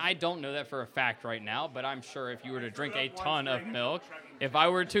 And I don't know that for a fact right now, but I'm sure if you were to drink a ton of milk, if I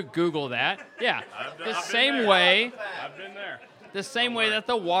were to Google that, yeah, the same way that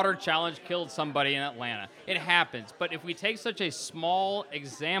the water challenge killed somebody in Atlanta. It happens. But if we take such a small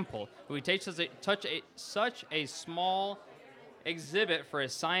example, if we take such a small exhibit for a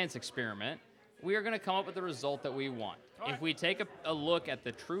science experiment, we are going to come up with the result that we want. If we take a look at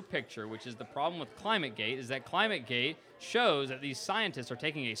the true picture, which is the problem with ClimateGate, is that ClimateGate shows that these scientists are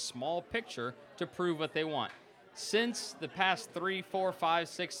taking a small picture to prove what they want. Since the past 3, 4, 5,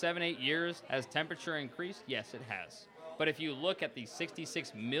 6, 7, 8 years, has temperature increased? Yes, it has. But if you look at the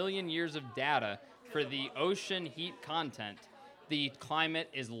 66 million years of data for the ocean heat content, the climate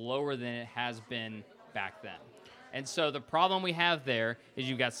is lower than it has been back then. And so the problem we have there is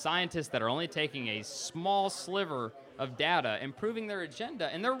you've got scientists that are only taking a small sliver of data and proving their agenda,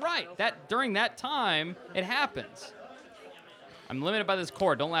 and they're right. That during that time, it happens. I'm limited by this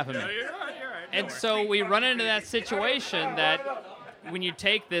cord. Don't laugh at me. You're right. And so we run into that situation that when you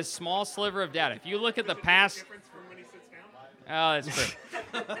take this small sliver of data, if you look at the past, Oh, that's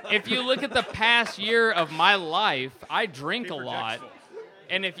true. If you look at the past year of my life, I drink a lot.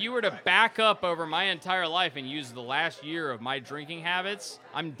 And if you were to back up over my entire life and use the last year of my drinking habits,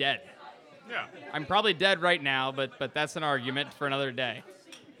 I'm dead. Yeah. I'm probably dead right now, but that's an argument for another day.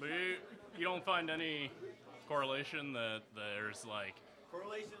 But you don't find any correlation that there's like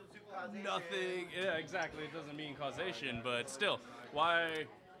nothing. Yeah, exactly. It doesn't mean causation, but still, why?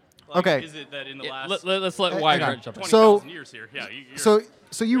 Like, Okay. Is it that in the last Let's let hang Wyatt on. jump in. 20,000 years here? Yeah. So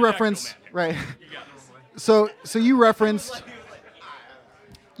you you're the reference actual man here. right. You got it. So you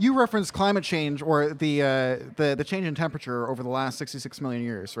referenced climate change or the change in temperature over the last 66 million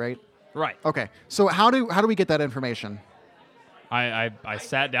years, right? Right. Okay. So how do we get that information? I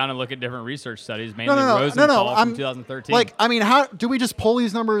sat down and looked at different research studies, mainly No. Rosenthal from I'm 2013. like, I mean, how do we just pull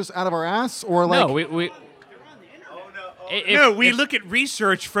these numbers out of our ass, or like? no, we We look at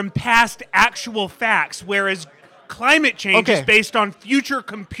research from past actual facts, whereas climate change Okay. is based on future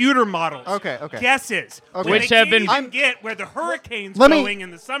computer models. Okay. Guesses. Okay. Where Which they have can't been- even get where the hurricane's Let me- going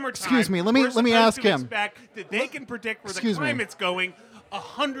in the summertime. excuse me, let me We're supposed ask to him. expect that they can predict where Excuse the me. climate's going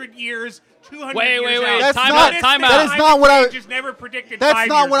 100 years, 200 Wait, years wait, out. wait. That's Time not- out, time out. that is not what I- Climate change is never predicted That's 5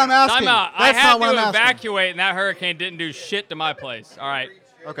 not years what I'm out. asking. Time out. That's I had not what to I'm asking. evacuate, and that hurricane didn't do shit to my place. All right.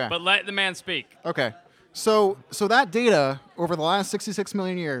 Okay. But let the man speak. Okay. So that data over the last 66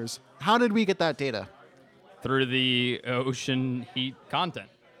 million years, how did we get that data? Through the ocean heat content.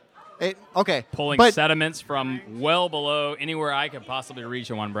 Okay. Pulling but, sediments from well below anywhere I could possibly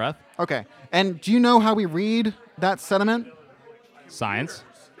reach in one breath. Okay. And do you know how we read that sediment? Science.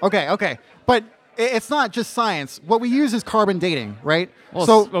 Okay. But it's not just science. What we use is carbon dating, right?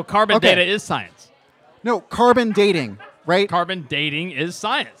 Well, carbon okay. data is science. No, carbon dating, right? Carbon dating is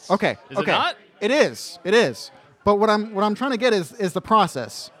science. Okay. Is okay. it not? It is. But what I'm trying to get is the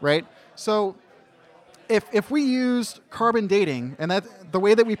process, right? So if we used carbon dating, and that the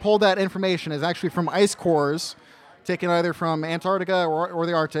way that we pulled that information is actually from ice cores taken either from Antarctica or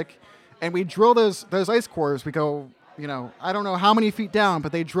the Arctic, and we drill those ice cores, we go, I don't know how many feet down,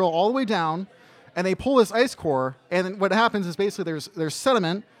 but they drill all the way down, and they pull this ice core, and what happens is basically there's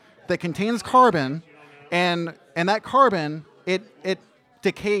sediment that contains carbon, and that carbon it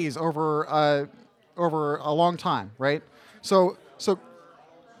decays over a long time, right? So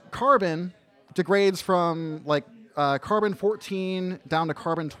carbon degrades from like carbon 14 down to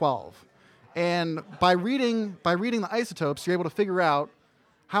carbon 12, and by reading the isotopes, you're able to figure out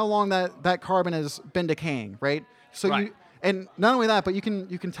how long that carbon has been decaying, right? So Right. and not only that, but you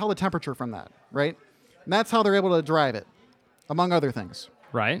can tell the temperature from that, right? And that's how they're able to derive it, among other things.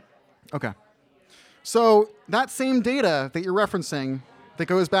 Right. Okay. So that same data that you're referencing that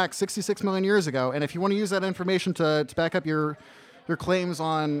goes back 66 million years ago, and if you want to use that information to back up your claims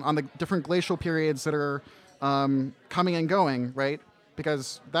on the different glacial periods that are coming and going, right?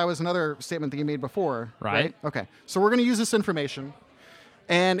 Because that was another statement that you made before, Right. Okay. So we're going to use this information,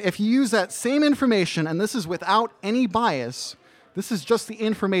 and if you use that same information, and this is without any bias, this is just the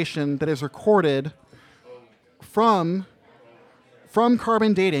information that is recorded from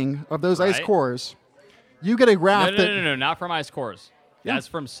carbon dating of those ice Right. cores, you get a graph No, not from ice cores. Yeah. That's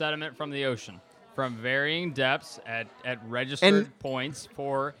from sediment from the ocean, from varying depths at registered points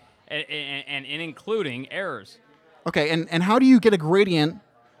and including errors. Okay, and how do you get a gradient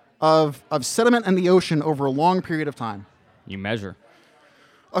of sediment in the ocean over a long period of time? You measure.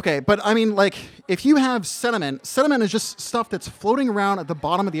 Okay, but I mean, like, if you have sediment is just stuff that's floating around at the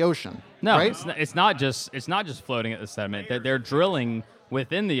bottom of the ocean. No, right? it's not just floating at the sediment. They're drilling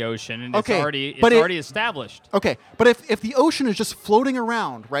within the ocean, and Okay, it's but already established. Okay, but if the ocean is just floating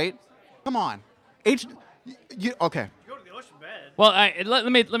around, right? Come on, okay. Well,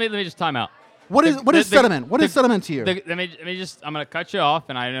 let me just time out. What is sediment? What is sediment to you? Let me just. I'm going to cut you off,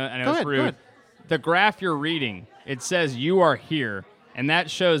 and I know Go it's ahead, rude. go ahead. The graph you're reading, it says you are here, and that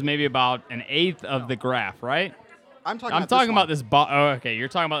shows maybe about an eighth of the graph, right? I'm talking about this. Okay, you're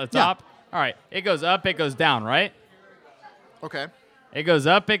talking about the Yeah. top. All right, it goes up, it goes down, right? Okay. It goes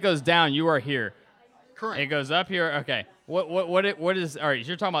up, it goes down. You are here. Correct. It goes up here. Okay. What is? All right.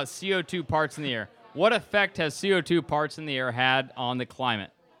 You're talking about CO2 parts in the air. What effect has CO2 parts in the air had on the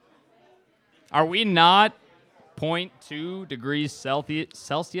climate? Are we not 0.2 degrees Celsius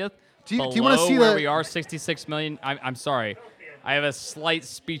Do you below wanna see where the- we are? 66 million. I'm sorry. I have a slight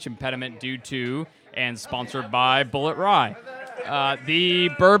speech impediment due to and sponsored by Bullet Rye, the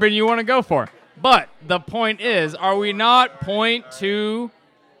bourbon you want to go for. But the point is, are we not 0.2?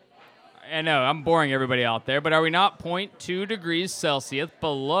 I know I'm boring everybody out there, but are we not 0.2 degrees Celsius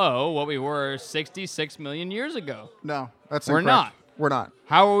below what we were 66 million years ago? No, that's We're incorrect. We're not.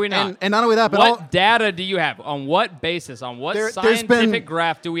 How are we not? And not only that, but what data do you have? On what basis? On what scientific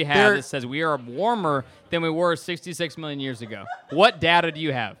graph do we have that says we are warmer than we were 66 million years ago? What data do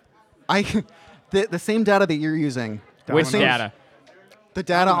you have? The same data that you're using. Which data? The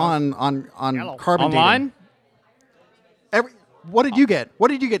data on carbon online. Dating. What did you get?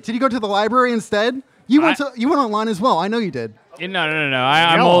 Did you go to the library instead? You went online as well. I know you did. No.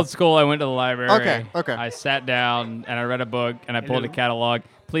 I'm old school. I went to the library. Okay. I sat down and I read a book and I pulled a catalog.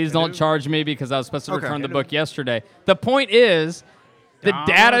 Please don't charge me because I was supposed to return the book yesterday. The point is, the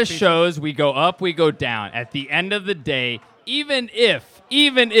data shows we go up, we go down. At the end of the day, even if,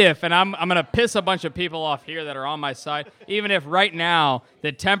 and I'm going to piss a bunch of people off here that are on my side, even if right now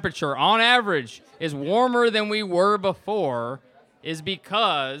the temperature on average is warmer than we were before, is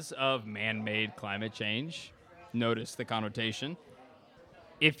because of man-made climate change. Notice the connotation.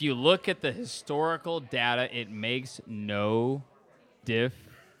 If you look at the historical data, it makes no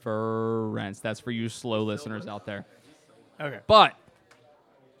difference. That's for you slow listeners out there. Okay. But,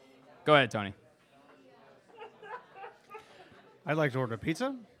 go ahead, Tony. I'd like to order a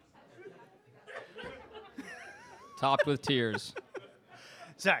pizza. Topped with tears.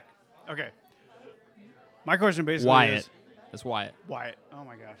 Zach, okay. My question basically Wyatt. is... That's Wyatt. Wyatt. Oh,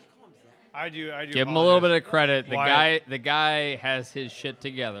 my gosh. I do. Give him a little bit of credit. Wyatt. The guy has his shit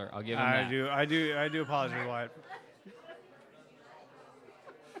together. I'll give him that. I do apologize, Wyatt.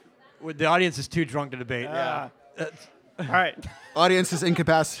 The audience is too drunk to debate. All right. Audience is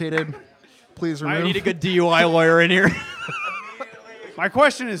incapacitated. Please remove. I need a good DUI lawyer in here. My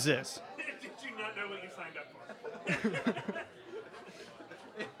question is this. Did you not know what you signed up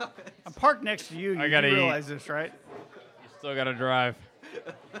for? I'm parked next to you. You gotta do eat. realize this, right? Still got to drive.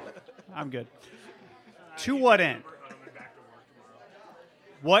 I'm good. To what end?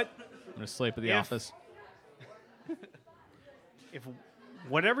 What I'm going to sleep at the If- office. if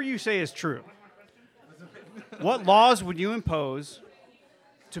whatever you say is true? What laws would you impose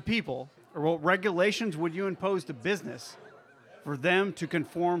to people, or what regulations would you impose to business for them to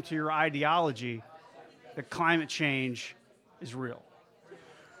conform to your ideology that climate change is real?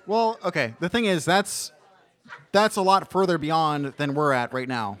 Well, okay. The thing is, that's a lot further beyond than we're at right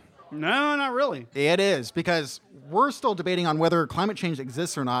now. No, not really. It is, because we're still debating on whether climate change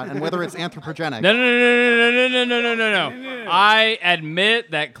exists or not and whether it's anthropogenic. No. I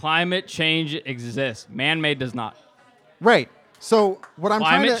admit that climate change exists. Man-made does not. Right. So what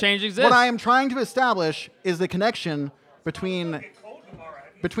Climate change exists. What I am trying to establish is the connection between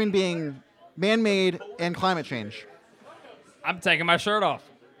being man-made and climate change. I'm taking my shirt off.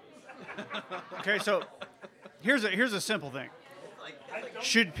 Okay, so here's a simple thing.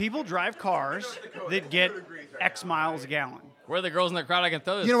 Should people drive cars that get X miles a gallon? Where are the girls in the crowd I can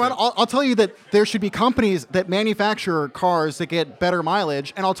throw this You know what? to? I'll tell you that there should be companies that manufacture cars that get better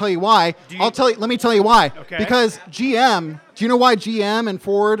mileage, and I'll tell you why. Let me tell you why. Okay. Because GM. Do you know why GM and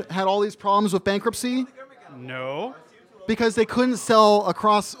Ford had all these problems with bankruptcy? No. Because they couldn't sell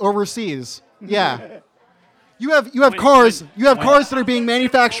across overseas. Yeah. You have cars that are being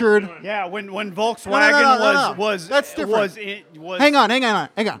manufactured. Yeah, when Volkswagen No. was That's different. was Hang on.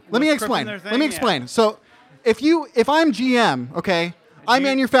 Let me explain. their thing? Let me explain. So, if I'm GM, okay, I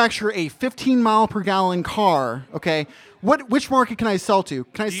manufacture a 15 mile per gallon car, okay. Which market can I sell to?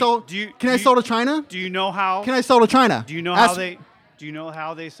 Can I sell to China? Do you know how? Can I sell to China? Do you know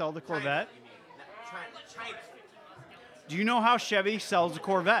how they sell the Corvette? Do you know how Chevy sells the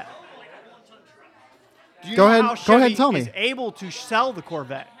Corvette? Do you Go know ahead- how go ahead and Chevy tell me. is able to sell the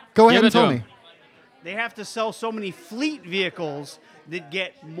Corvette? Go ahead Give and it to tell him. me. They have to sell so many fleet vehicles that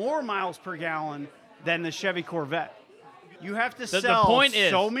get more miles per gallon than the Chevy Corvette. You have to The sell point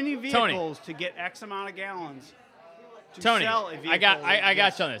is, so many Tony. vehicles to get X amount of gallons. To Tony, sell a vehicle I got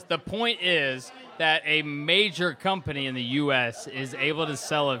that you on this. The point is that a major company in the U.S. is able to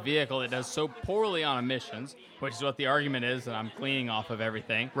sell a vehicle that does so poorly on emissions, which is what the argument is, and I'm cleaning off of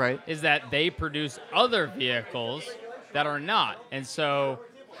everything, Right. is that they produce other vehicles that are not. And so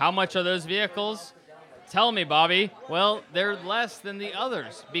how much are those vehicles? Tell me, Bobby. Well, they're less than the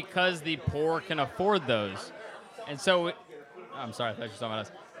others because the poor can afford those. And so, I'm sorry, I thought you were talking about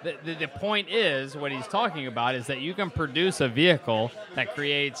us. The point is, what he's talking about is that you can produce a vehicle that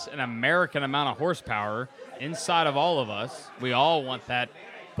creates an American amount of horsepower inside of all of us. We all want that,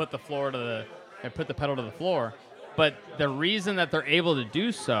 put the pedal to the floor. But the reason that they're able to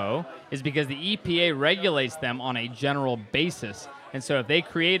do so is because the EPA regulates them on a general basis. And so if they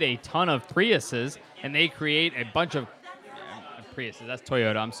create a ton of Priuses and they create a bunch of Priuses, that's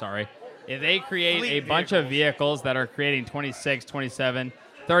Toyota, I'm sorry. If they create Fleet a bunch of vehicles that are creating 26, 27,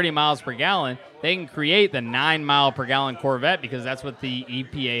 30 miles per gallon, they can create the 9 mile per gallon Corvette because that's what the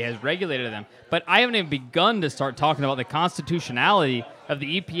EPA has regulated them. But I haven't even begun to start talking about the constitutionality of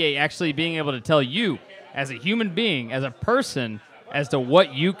the EPA actually being able to tell you, as a human being, as a person, as to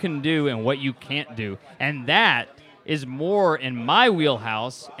what you can do and what you can't do. And that is more in my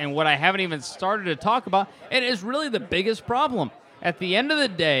wheelhouse and what I haven't even started to talk about. And it's really the biggest problem. At the end of the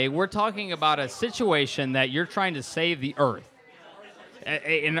day, we're talking about a situation that you're trying to save the Earth.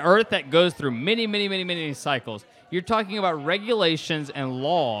 An Earth that goes through many cycles. You're talking about regulations and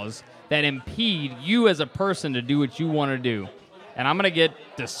laws that impede you as a person to do what you want to do. And I'm going to get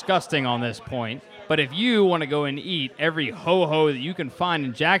disgusting on this point, but if you want to go and eat every ho-ho that you can find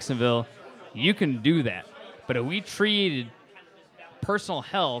in Jacksonville, you can do that. But if we treated personal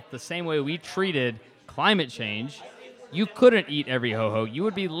health the same way we treated climate change, you couldn't eat every ho-ho. You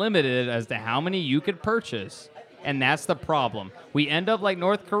would be limited as to how many you could purchase. And that's the problem. We end up like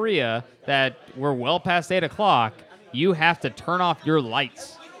North Korea, that we're well past 8 o'clock. You have to turn off your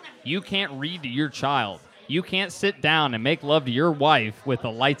lights. You can't read to your child. You can't sit down and make love to your wife with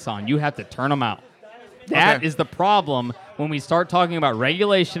the lights on. You have to turn them out. That is the problem when we start talking about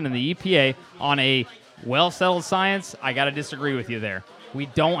regulation in the EPA on a well-settled science. I got to disagree with you there. We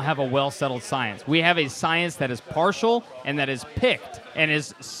don't have a well-settled science. We have a science that is partial and that is picked and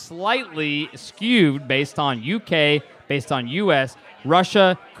is slightly skewed based on UK, based on US,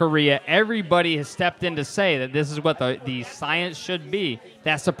 Russia, Korea. Everybody has stepped in to say that this is what the science should be.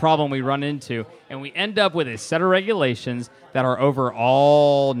 That's the problem we run into. And we end up with a set of regulations that are over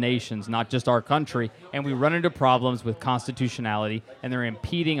all nations, not just our country. And we run into problems with constitutionality, and they're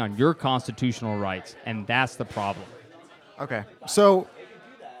impeding on your constitutional rights. And that's the problem. Okay. So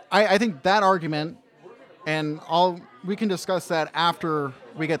I think that argument, and we can discuss that after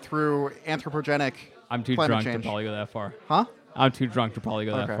we get through anthropogenic I'm too climate drunk change. to probably go that far. Huh? I'm too drunk to probably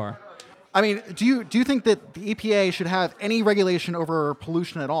go that far. I mean, do you think that the EPA should have any regulation over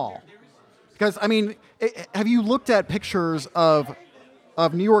pollution at all? Because, I mean, have you looked at pictures of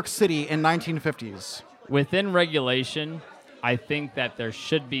New York City in 1950s? Within regulation, I think that there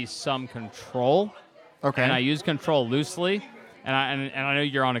should be some control. Okay. And I use control loosely. And I know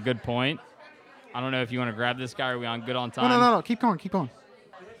you're on a good point. I don't know if you want to grab this guy or are we on good on time? No. Keep going.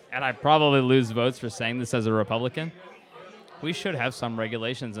 And I probably lose votes for saying this as a Republican. We should have some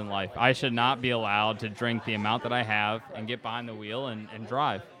regulations in life. I should not be allowed to drink the amount that I have and get behind the wheel and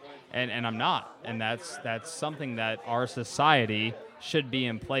drive. And I'm not. And that's something that our society should be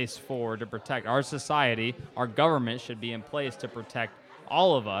in place to protect. Our society, our government should be in place to protect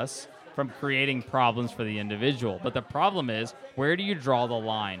all of us from creating problems for the individual. But the problem is, where do you draw the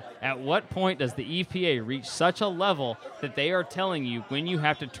line? At what point does the EPA reach such a level that they are telling you when you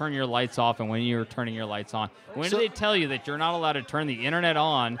have to turn your lights off and when you're turning your lights on? When do they tell you that you're not allowed to turn the internet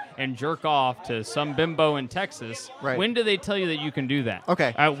on and jerk off to some bimbo in Texas? Right. When do they tell you that you can do that?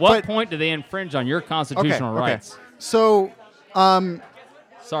 Okay. At what point do they infringe on your constitutional rights? So,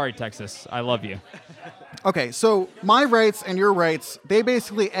 Sorry, Texas. I love you. okay, so my rights and your rights, they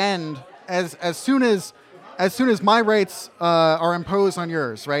basically end as soon as my rights are imposed on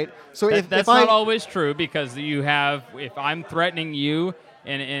yours, right? So that's not always true, because if I'm threatening you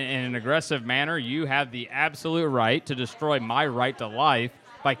in an aggressive manner, you have the absolute right to destroy my right to life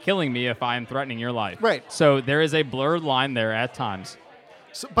by killing me if I am threatening your life. Right. So there is a blurred line there at times.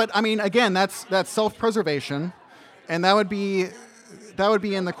 So, but I mean, again, that's self-preservation, and that would be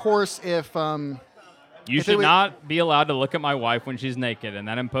in the course if you should not be allowed to look at my wife when she's naked, and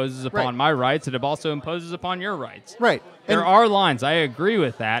that imposes upon my rights, and it also imposes upon your rights. Right. There are lines. I agree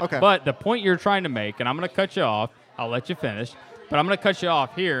with that. Okay. But the point you're trying to make, and I'm going to cut you off. I'll let you finish. But I'm going to cut you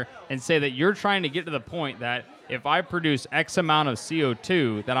off here and say that you're trying to get to the point that if I produce X amount of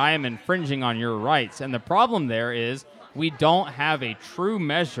CO2, that I am infringing on your rights. And the problem there is we don't have a true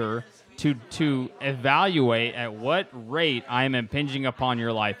measure to evaluate at what rate I am impinging upon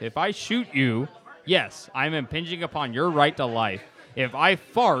your life. If I shoot you, yes, I'm impinging upon your right to life. If I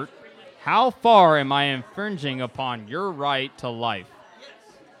fart, how far am I infringing upon your right to life?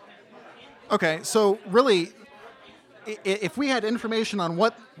 Okay, so really, if we had information on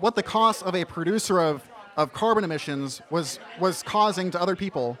what the cost of a producer of carbon emissions was causing to other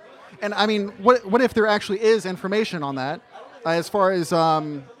people, and I mean, what if there actually is information on that, as far as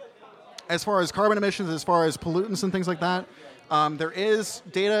carbon emissions, as far as pollutants and things like that, there is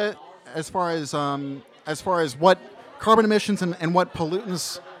data as far as what carbon emissions and what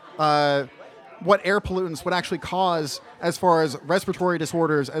pollutants, what air pollutants would actually cause, as far as respiratory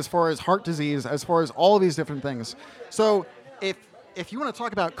disorders, as far as heart disease, as far as all of these different things. So if you want to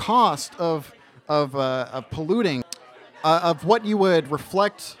talk about cost of polluting, of what you would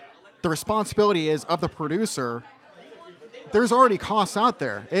reflect the responsibility is of the producer, there's already costs out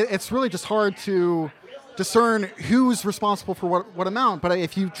there. It's really just hard to discern who's responsible for what amount. But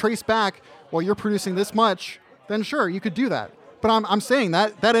if you trace back, well, you're producing this much, then sure, you could do that. But I'm saying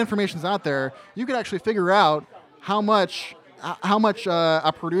that information's out there. You could actually figure out how much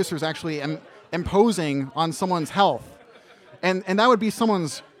a producer is actually imposing on someone's health, and that would be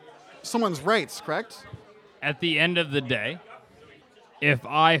someone's rights, correct? At the end of the day, if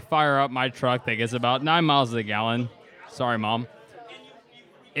I fire up my truck that gets about 9 miles a gallon, sorry, Mom,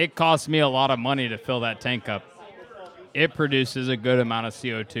 it costs me a lot of money to fill that tank up. It produces a good amount of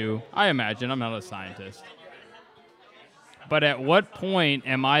CO2, I imagine. I'm not a scientist. But at what point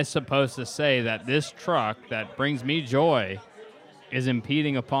am I supposed to say that this truck that brings me joy is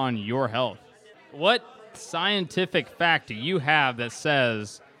impeding upon your health? What scientific fact do you have that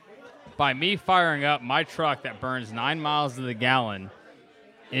says by me firing up my truck that burns 9 miles to the gallon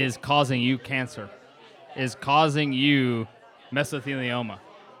is causing you cancer, is causing you mesothelioma,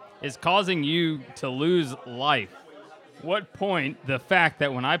 is causing you to lose life? What point the fact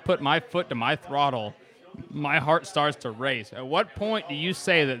that when I put my foot to my throttle, my heart starts to race? At what point do you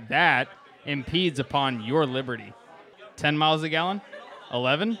say that impedes upon your liberty? 10 miles a gallon?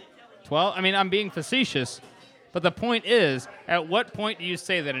 11? 12? I mean, I'm being facetious, but the point is, at what point do you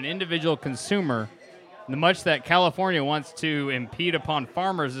say that an individual consumer, the much that California wants to impede upon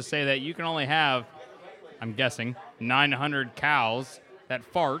farmers to say that you can only have, I'm guessing, 900 cows that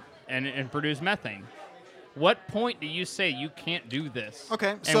fart and produce methane? What point do you say you can't do this?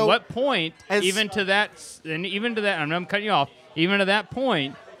 Okay, and so what point, even to that, I'm cutting you off, even to that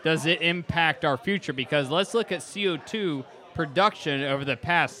point, does it impact our future? Because let's look at CO2 production over the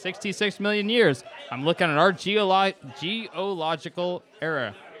past 66 million years. I'm looking at our geological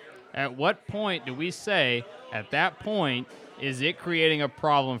era. At what point do we say, at that point, is it creating a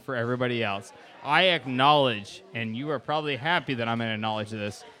problem for everybody else? I acknowledge, and you are probably happy that I'm going to acknowledge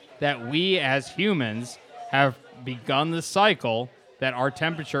this, that we as humans have begun the cycle that our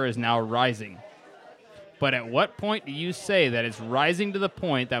temperature is now rising. But at what point do you say that it's rising to the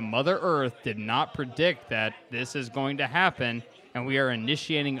point that Mother Earth did not predict that this is going to happen and we are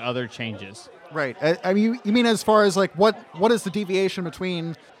initiating other changes? Right. I mean, you mean as far as like what is the deviation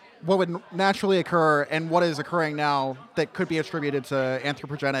between what would naturally occur and what is occurring now that could be attributed to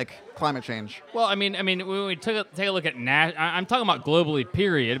anthropogenic climate change? Well, I mean, when we take a look at I'm talking about globally,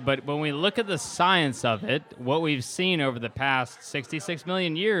 period. But when we look at the science of it, what we've seen over the past 66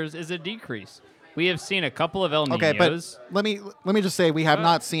 million years is a decrease. We have seen a couple of El Niños. Okay, but let me just say we have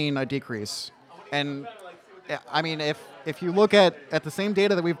not seen a decrease. And I mean, if you look at the same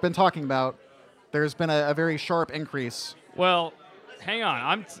data that we've been talking about, there's been a very sharp increase. Well, hang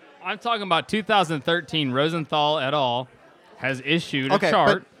on. I'm talking about 2013. Rosenthal et al. Has issued a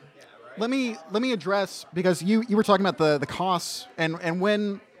chart. But let me address, because you were talking about the costs and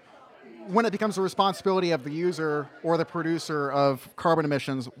when it becomes the responsibility of the user or the producer of carbon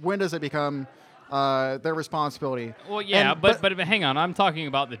emissions, when does it become their responsibility? Well, yeah, but hang on. I'm talking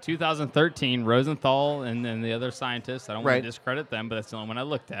about the 2013 Rosenthal and then the other scientists. I don't want to discredit them, but that's the only one I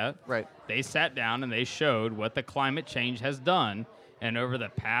looked at. Right. They sat down and they showed what the climate change has done. And over the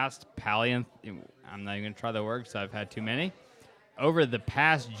past I'm not even going to try the word because I've had too many. Over the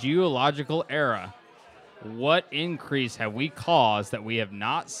past geological era, what increase have we caused that we have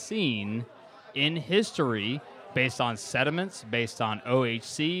not seen in history based on sediments, based on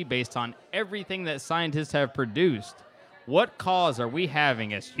OHC, based on everything that scientists have produced? What cause are we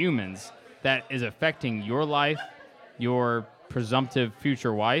having as humans that is affecting your life, your presumptive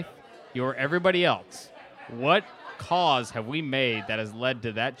future wife, your everybody else? What cause have we made that has led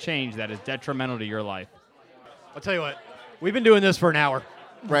to that change that is detrimental to your life? I'll tell you what. We've been doing this for an hour.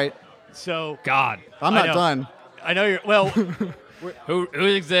 Right. So God, I'm not done. I know you're well. who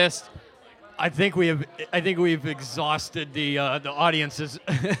exists? I think we've exhausted the audiences.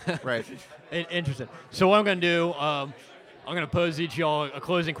 Right. Interesting. So what I'm going to do, I'm going to pose each of y'all a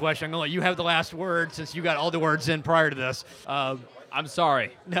closing question. I'm going to let you have the last word since you got all the words in prior to this. I'm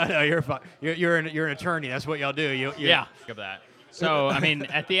sorry. No, you're fine. You're an attorney. That's what y'all do. Yeah. Think of that. So, I mean,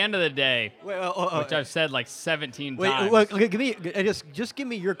 at the end of the day, which I've said like 17 times. Look, give me just give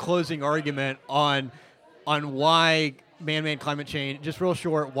me your closing argument on why man-made climate change. Just real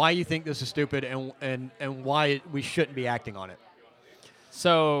short, why you think this is stupid and why we shouldn't be acting on it.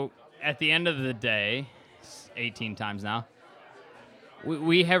 So, at the end of the day, 18 times now,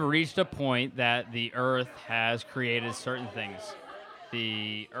 we have reached a point that the Earth has created certain things.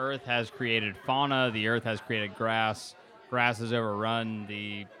 The Earth has created fauna. The Earth has created grass. Grass has overrun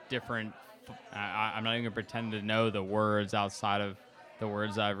the different I'm not even going to pretend to know the words outside of the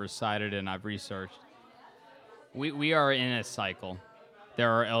words I've recited and I've researched. We are in a cycle.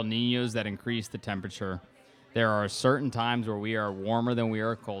 There are El Niños that increase the temperature. There are certain times where we are warmer than we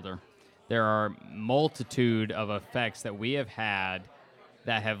are colder. There are multitude of effects that we have had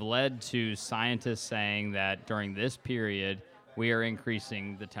that have led to scientists saying that during this period, we are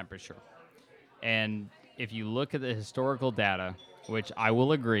increasing the temperature. And if you look at the historical data, which I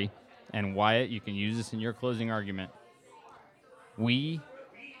will agree, and Wyatt, you can use this in your closing argument, we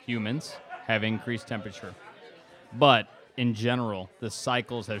humans have increased temperature. But in general, the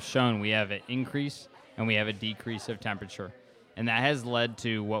cycles have shown we have an increase and we have a decrease of temperature. And that has led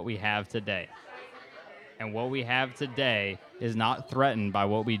to what we have today. And what we have today is not threatened by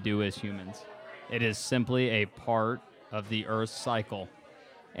what we do as humans. It is simply a part of the Earth's cycle.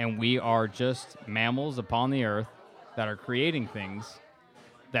 And we are just mammals upon the Earth that are creating things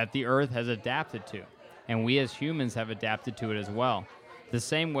that the Earth has adapted to. And we as humans have adapted to it as well. The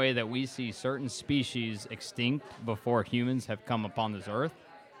same way that we see certain species extinct before humans have come upon this Earth,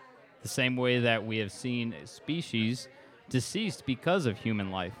 the same way that we have seen species deceased because of human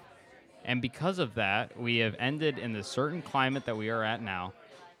life. And because of that, we have ended in the certain climate that we are at now,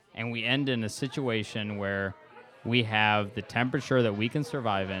 and we end in a situation where we have the temperature that we can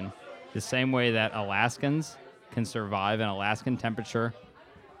survive in, the same way that Alaskans can survive in Alaskan temperature,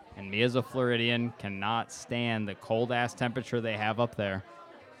 and me as a Floridian cannot stand the cold-ass temperature they have up there.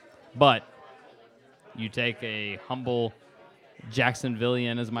 But you take a humble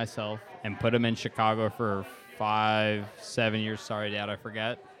Jacksonvillian as myself and put him in Chicago for 5-7 years. Sorry, Dad, I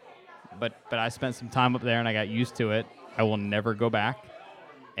forget. But I spent some time up there, and I got used to it. I will never go back.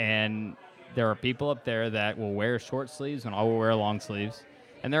 And there are people up there that will wear short sleeves, and I will wear long sleeves.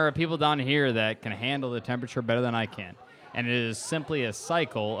 And there are people down here that can handle the temperature better than I can. And it is simply a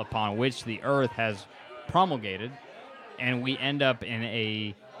cycle upon which the Earth has promulgated, and we end up in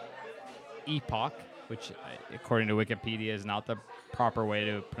a epoch, which, according to Wikipedia, is not the proper way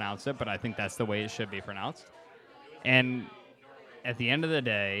to pronounce it, but I think that's the way it should be pronounced. And at the end of the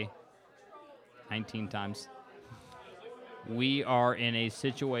day, 19 times, we are in a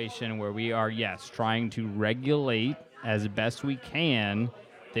situation where we are, yes, trying to regulate as best we can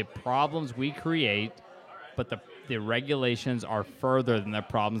the problems we create, but the regulations are further than the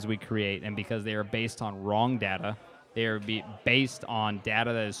problems we create, and because they are based on wrong data, they are based on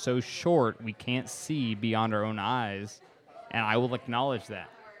data that is so short we can't see beyond our own eyes, and I will acknowledge that.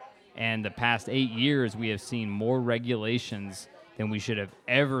 And the past 8 years, we have seen more regulations than we should have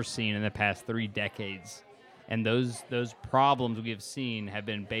ever seen in the past 3 decades. And those problems we have seen have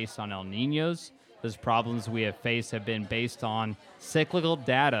been based on El Niños. Those problems we have faced have been based on cyclical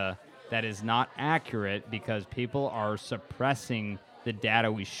data that is not accurate because people are suppressing the data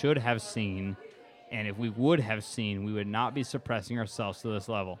we should have seen. And if we would have seen, we would not be suppressing ourselves to this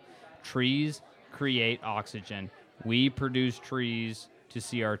level. Trees create oxygen. We produce trees to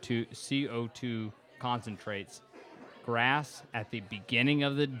CO2 concentrates. Grass at the beginning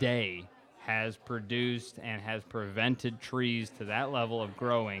of the day has produced and has prevented trees to that level of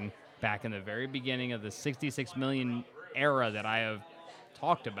growing back in the very beginning of the 66 million era that I have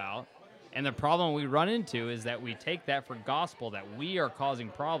talked about. And the problem we run into is that we take that for gospel, that we are causing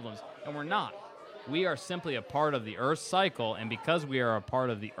problems, and we're not. We are simply a part of the Earth's cycle, and because we are a part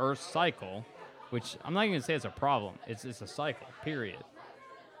of the Earth's cycle, which I'm not even going to say it's a problem, it's a cycle, period.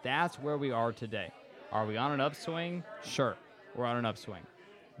 That's where we are today. Are we on an upswing? Sure, we're on an upswing.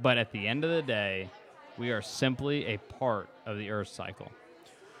 But at the end of the day, we are simply a part of the Earth's cycle.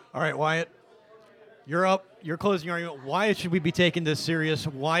 All right, Wyatt, you're up. Your closing argument. Why should we be taking this serious?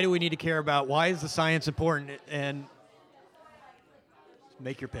 Why do we need to care about? Why is the science important? And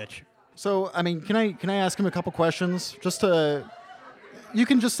make your pitch. So, I mean, can I ask him a couple questions? You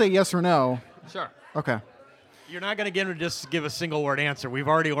can just say yes or no. Sure. Okay. You're not going to get him to just give a single word answer. We've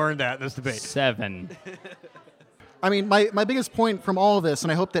already learned that in this debate. 7. I mean, my biggest point from all of this,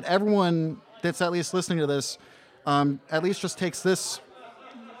 and I hope that everyone that's at least listening to this, at least just takes this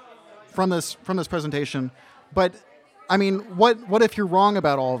from this presentation. But I mean, what if you're wrong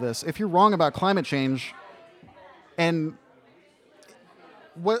about all of this? If you're wrong about climate change, and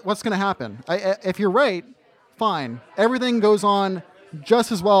what's going to happen? If you're right, fine. Everything goes on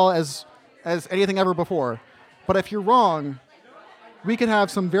just as well as anything ever before. But if you're wrong, we could have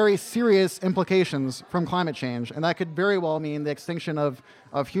some very serious implications from climate change, and that could very well mean the extinction of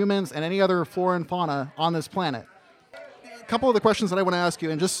humans and any other flora and fauna on this planet. A couple of the questions that I want to ask you,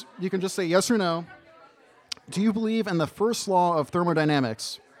 and you can just say yes or no. Do you believe in the first law of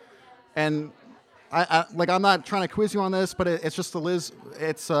thermodynamics? And I'm not trying to quiz you on this, but it's just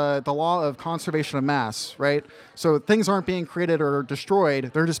the law of conservation of mass, right? So things aren't being created or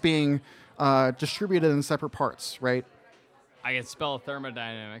destroyed; they're just being distributed in separate parts, right? I can spell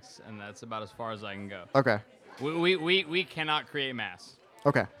thermodynamics, and that's about as far as I can go. Okay. We cannot create mass.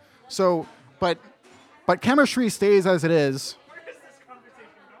 Okay. So, but chemistry stays as it is.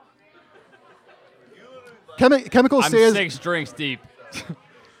 Chemicals I'm stay as 6 drinks deep.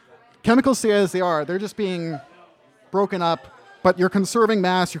 chemicals stay as they are. They're just being broken up, but you're conserving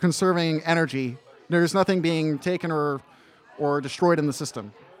mass. You're conserving energy. There's nothing being taken or destroyed in the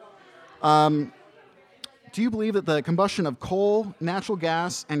system. Do you believe that the combustion of coal, natural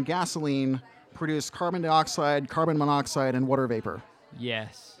gas, and gasoline produce carbon dioxide, carbon monoxide, and water vapor?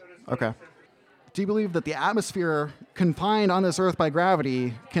 Yes. Okay. Do you believe that the atmosphere, confined on this Earth by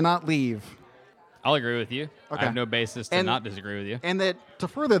gravity, cannot leave? I'll agree with you. Okay. I have no basis to not disagree with you. And that, to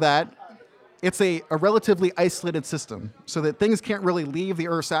further that, it's a relatively isolated system, so that things can't really leave the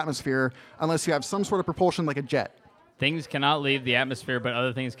Earth's atmosphere unless you have some sort of propulsion like a jet. Things cannot leave the atmosphere, but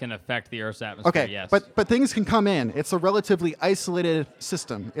other things can affect the Earth's atmosphere. Okay, yes. but things can come in. It's a relatively isolated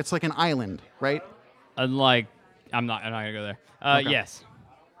system. It's like an island, right? Unlike, I'm not gonna go there. Okay. Yes,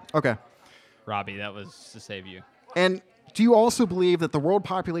 Okay. Robbie, that was to save you. And do you also believe that the world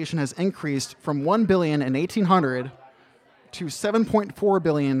population has increased from 1 billion in 1800 to 7.4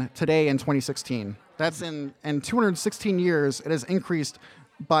 billion today in 2016? That's in 216 years, it has increased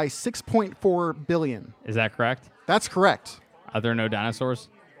by 6.4 billion. Is that correct? That's correct. Are there no dinosaurs?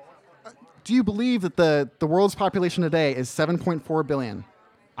 Do you believe that the world's population today is 7.4 billion?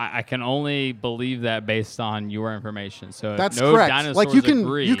 I can only believe that based on your information. So That's if no correct. dinosaurs Like you can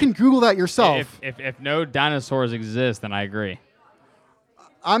agree, you can Google that yourself. If no dinosaurs exist, then I agree.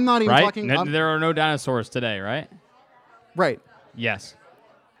 I'm not even Right? talking. There are no dinosaurs today, right? Right. Yes.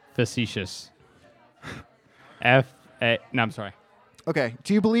 Facetious. No, I'm sorry. Okay.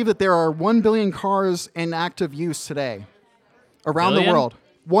 Do you believe that there are 1 billion cars in active use today around the Billion? world?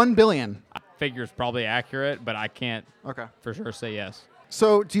 1 billion. Figure's probably accurate, but I can't Okay. for sure say yes.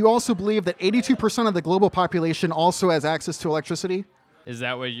 So, do you also believe that 82% of the global population also has access to electricity? Is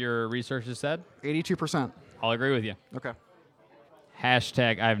that what your research has said? 82%. I'll agree with you. Okay.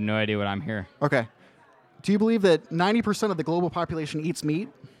 Hashtag, I have no idea what I'm here. Okay. Do you believe that 90% of the global population eats meat?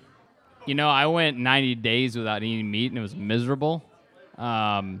 You know, I went 90 days without eating meat, and it was miserable.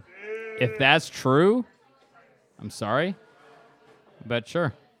 If that's true, I'm sorry, but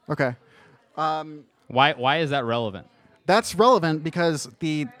sure. Okay. Why is that relevant? That's relevant because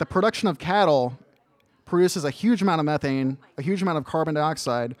the production of cattle produces a huge amount of methane, a huge amount of carbon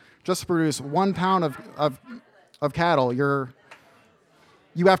dioxide. Just to produce 1 pound of cattle,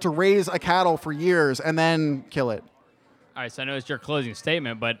 you have to raise a cattle for years and then kill it. All right, so I know it's your closing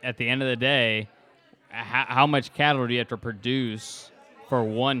statement, but at the end of the day, how much cattle do you have to produce for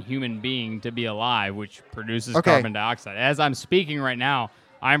one human being to be alive, which produces Okay. carbon dioxide? As I'm speaking right now,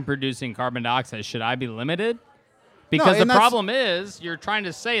 I'm producing carbon dioxide. Should I be limited? Because the and that's- problem is you're trying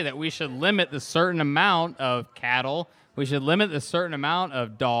to say that we should limit the certain amount of cattle, we should limit the certain amount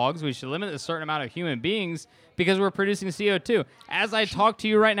of dogs, we should limit the certain amount of human beings because we're producing CO2. As I talk to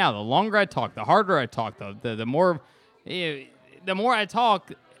you right now, the longer I talk, the harder I talk, the more I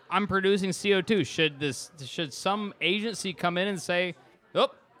talk, I'm producing CO2. Should some agency come in and say, "Oh,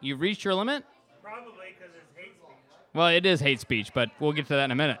 you've reached your limit"? Probably because it's hate speech. Well, it is hate speech, but we'll get to that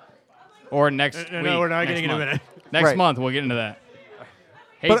in a minute. Or next week. No, we're not next getting in a month. minute. Next Right. month, we'll get into that.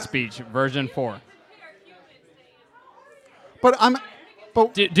 Hate But- speech, version 4.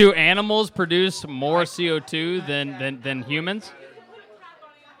 But Do animals produce more CO2 than humans?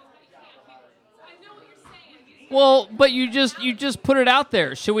 Well, but you just put it out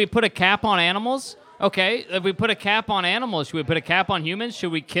there. Should we put a cap on animals? Okay, if we put a cap on animals, should we put a cap on humans?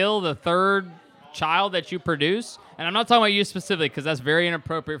 Should we kill the third child that you produce? And I'm not talking about you specifically because that's very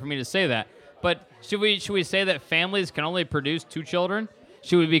inappropriate for me to say that. But should we say that families can only produce 2 children?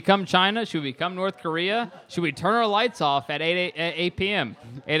 Should we become China? Should we become North Korea? Should we turn our lights off at 8 p.m.?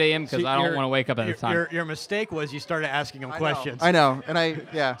 8 a.m. because See, I don't your- want to wake up at the time. Your mistake was you started asking him questions. I know, and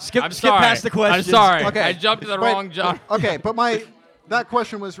yeah. Skip I'm skip sorry. past the questions. I'm sorry. Okay. I jumped to the But- wrong John. Okay, but that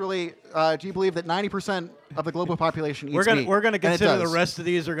question was really, do you believe that 90% of the global population eats meat? We're gonna And it consider the does. rest of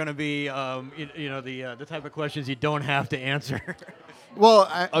these are gonna be the type of questions you don't have to answer.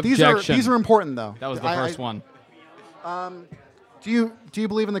 Well, these Objection. are important though. That was the first one. Do you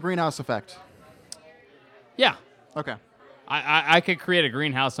believe in the greenhouse effect? Yeah. Okay. I could create a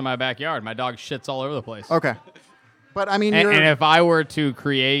greenhouse in my backyard. My dog shits all over the place. Okay. But I mean, And if I were to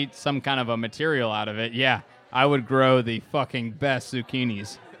create some kind of a material out of it, yeah, I would grow the fucking best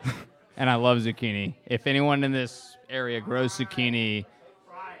zucchinis. and I love zucchini. If anyone in this area grows zucchini,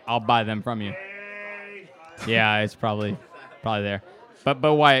 I'll buy them from you. Yeah, it's probably there.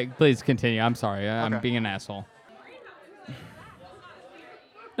 But Wyatt, please continue. I'm sorry. I'm being an asshole.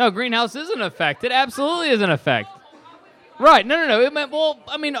 No, greenhouse is an effect. It absolutely is an effect. Right. No.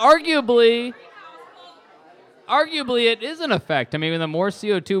 Arguably it is an effect. I mean, the more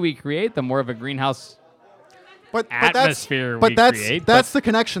CO2 we create, the more of a greenhouse atmosphere we create. That's the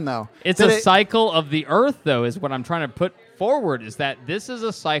connection, though. It's a cycle of the Earth, though, is what I'm trying to put forward, is that this is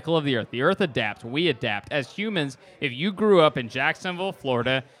a cycle of the Earth. The Earth adapts. We adapt. As humans, if you grew up in Jacksonville,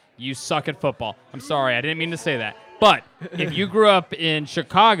 Florida, you suck at football. I'm sorry. I didn't mean to say that. But if you grew up in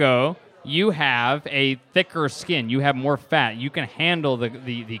Chicago, you have a thicker skin. You have more fat. You can handle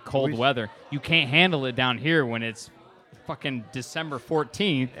the cold weather. You can't handle it down here when it's fucking December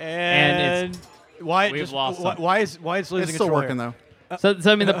 14th. And it's... Why is losing It's still working, though. So,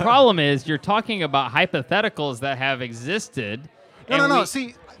 I mean, the problem is you're talking about hypotheticals that have existed. No.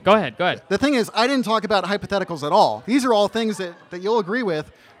 See, go ahead. the thing is, I didn't talk about hypotheticals at all. These are all things that you'll agree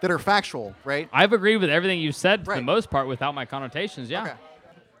with that are factual, right? I've agreed with everything you've said for the most part without my connotations, yeah. Okay.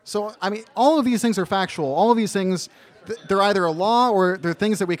 So, I mean, all of these things are factual. All of these things, they're either a law or they're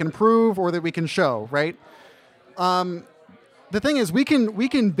things that we can prove or that we can show, right? The thing is, we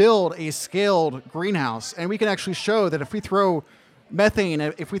can build a scaled greenhouse, and we can actually show that if we throw methane,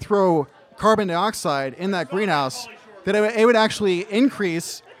 if we throw carbon dioxide in that greenhouse, that it would actually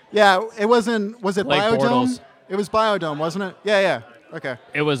increase. Yeah, it wasn't. Was it Blake Biodome? Bortles. It was Biodome, wasn't it? Yeah. Okay.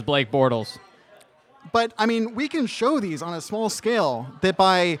 It was Blake Bortles. But I mean, we can show these on a small scale that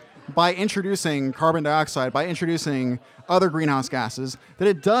by introducing carbon dioxide, by introducing other greenhouse gases, that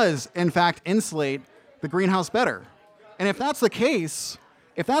it does in fact insulate the greenhouse better. And if that's the case,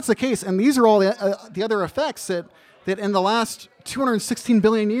 and these are all the other effects that in the last 216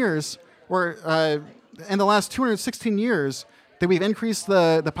 billion years, or in the last 216 years, that we've increased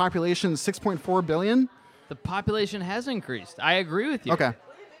the population 6.4 billion. The population has increased. I agree with you. Okay.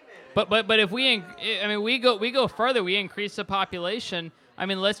 But if we go further, we increase the population. I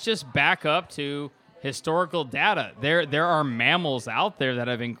mean, let's just back up to historical data. There are mammals out there that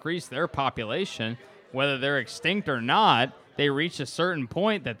have increased their population. Whether they're extinct or not, they reach a certain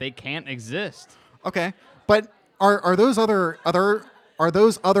point that they can't exist. Okay, but are those other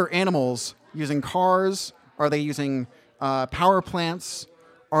animals using cars? Are they using power plants?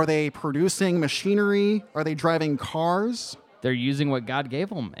 Are they producing machinery? Are they driving cars? They're using what God gave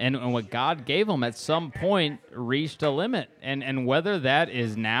them, and what God gave them at some point reached a limit. And whether that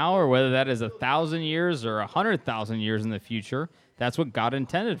is now or whether that is 1,000 years or 100,000 years in the future, that's what God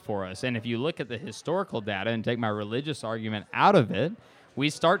intended for us. And if you look at the historical data and take my religious argument out of it, we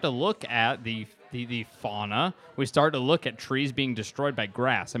start to look at the fauna. We start to look at trees being destroyed by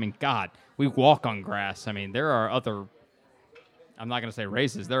grass. I mean, God, we walk on grass. I mean, there are other, I'm not going to say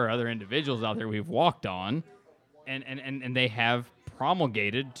races, there are other individuals out there we've walked on, and they have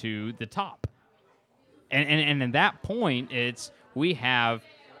promulgated to the top. And at that point, we have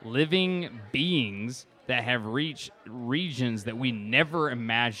living beings that have reached regions that we never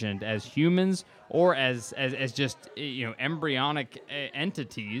imagined as humans or as just embryonic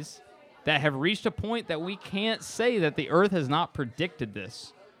entities that have reached a point that we can't say that the Earth has not predicted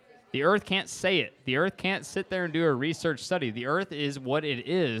this. The Earth can't say it. The Earth can't sit there and do a research study. The Earth is what it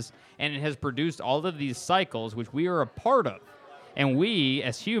is, and it has produced all of these cycles, which we are a part of. And we,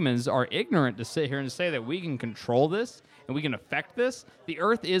 as humans, are ignorant to sit here and say that we can control this and we can affect this. The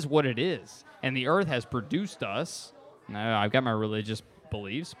Earth is what it is, and the Earth has produced us. Now, I've got my religious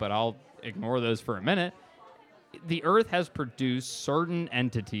beliefs, but I'll ignore those for a minute. The Earth has produced certain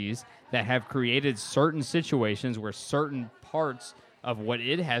entities that have created certain situations where certain parts of what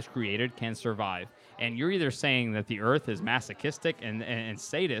it has created can survive. And you're either saying that the Earth is masochistic and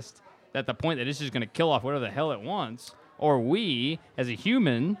sadist, that the point that it's just going to kill off whatever the hell it wants, or we, as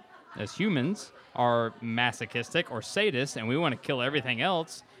humans, are masochistic or sadists, and we want to kill everything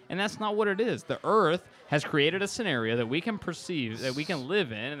else, and that's not what it is. The Earth has created a scenario that we can perceive, that we can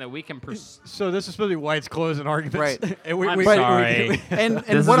live in, and that we can So this is supposed to be Wyatt's closing arguments. Right. And I'm sorry. And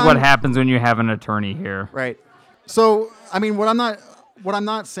This is what happens when you have an attorney here. Right. So, I mean, what I'm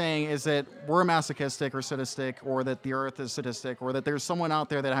not saying is that we're masochistic or sadistic, or that the Earth is sadistic, or that there's someone out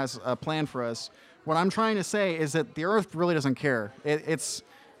there that has a plan for us. What I'm trying to say is that the Earth really doesn't care.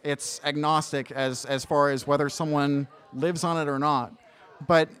 It's agnostic as far as whether someone lives on it or not.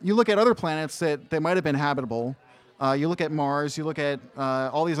 But you look at other planets that might have been habitable. You look at Mars. You look at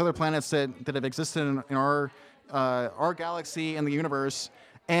all these other planets that have existed in our galaxy and the universe,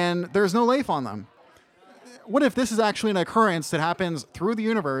 and there's no life on them. what if this is actually an occurrence that happens through the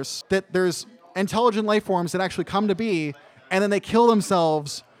universe, that there's intelligent life forms that actually come to be, and then they kill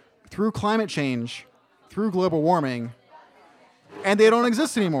themselves through climate change, through global warming, and they don't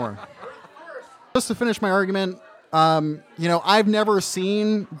exist anymore. Just to finish my argument, I've never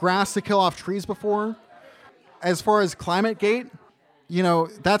seen grass to kill off trees before. As far as ClimateGate,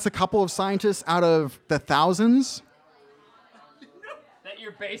 that's a couple of scientists out of the thousands. That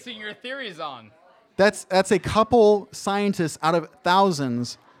you're basing your theories on. That's a couple scientists out of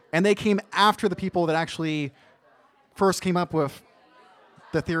thousands, and they came after the people that actually first came up with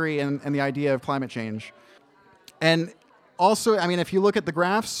the theory and the idea of climate change. And also, if you look at the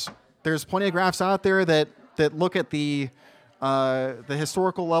graphs, there's plenty of graphs out there that look at the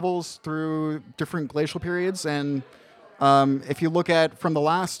historical levels through different glacial periods, and if you look at from the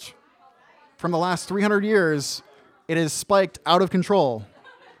last 300 years, it has spiked out of control.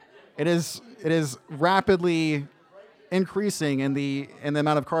 It is rapidly increasing in the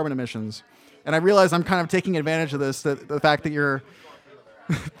amount of carbon emissions. And I realize I'm kind of taking advantage of this, the fact that your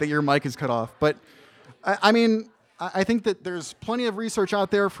mic is cut off. But I think that there's plenty of research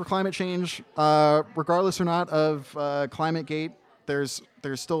out there for climate change, regardless or not of ClimateGate. There's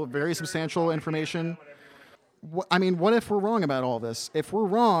still very substantial information. What if we're wrong about all this? If we're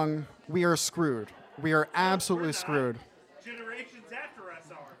wrong, we are screwed. We are absolutely screwed. Generations after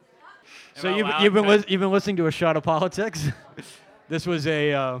us are. So you've been listening to A Shot of Politics. This was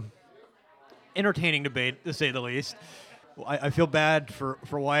a entertaining debate, to say the least. Well, I feel bad for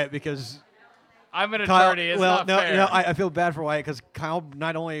Wyatt because I'm an Kyle, attorney. It's well, not fair. I feel bad for Wyatt because Kyle,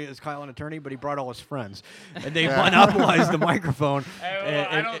 not only is Kyle an attorney, but he brought all his friends, and they monopolized the microphone. Hey,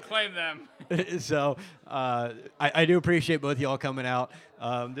 I don't claim them. So I do appreciate both y'all coming out.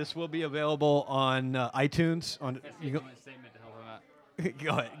 This will be available on iTunes. Go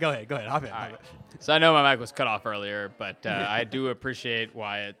ahead. Hop in. Right. So I know my mic was cut off earlier, but I do appreciate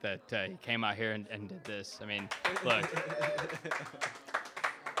Wyatt that he came out here and did this. Look.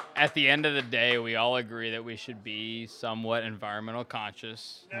 At the end of the day, we all agree that we should be somewhat environmental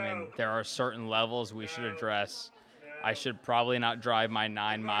conscious. There are certain levels we should address. I should probably not drive my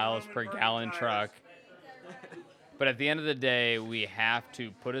 9 miles per gallon truck. But at the end of the day, we have to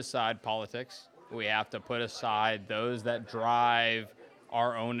put aside politics. We have to put aside those that drive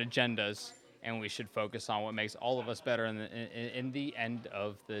our own agendas, and we should focus on what makes all of us better in the end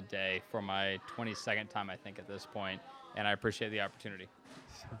of the day, for my 22nd time, I think, at this point. And I appreciate the opportunity.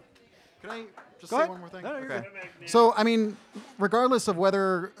 Can I just Go say ahead. one more thing? No, you're Okay. good. So, regardless of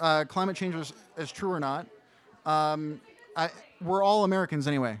whether climate change is true or not, we're all Americans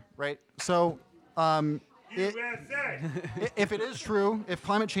anyway, right? So, if it is true, if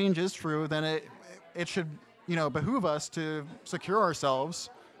climate change is true, then it should behoove us to secure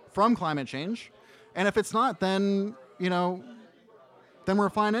ourselves from climate change. And if it's not, then we're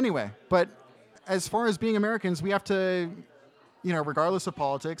fine anyway. But as far as being Americans, we have to, regardless of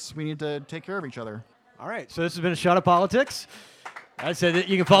politics, we need to take care of each other. All right. So this has been A Shot of Politics. I said that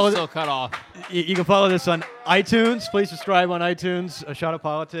you can follow. Still cut off. You can follow this on iTunes. Please subscribe on iTunes. A Shot of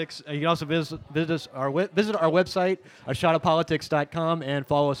Politics. You can also visit our website, ashotofpolitics.com, and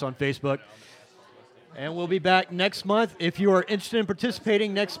follow us on Facebook. And we'll be back next month. If you are interested in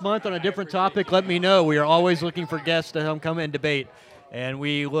participating next month on a different topic, let me know. We are always looking for guests to come and debate, and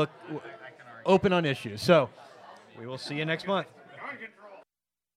we look open on issues. So we will see you next month.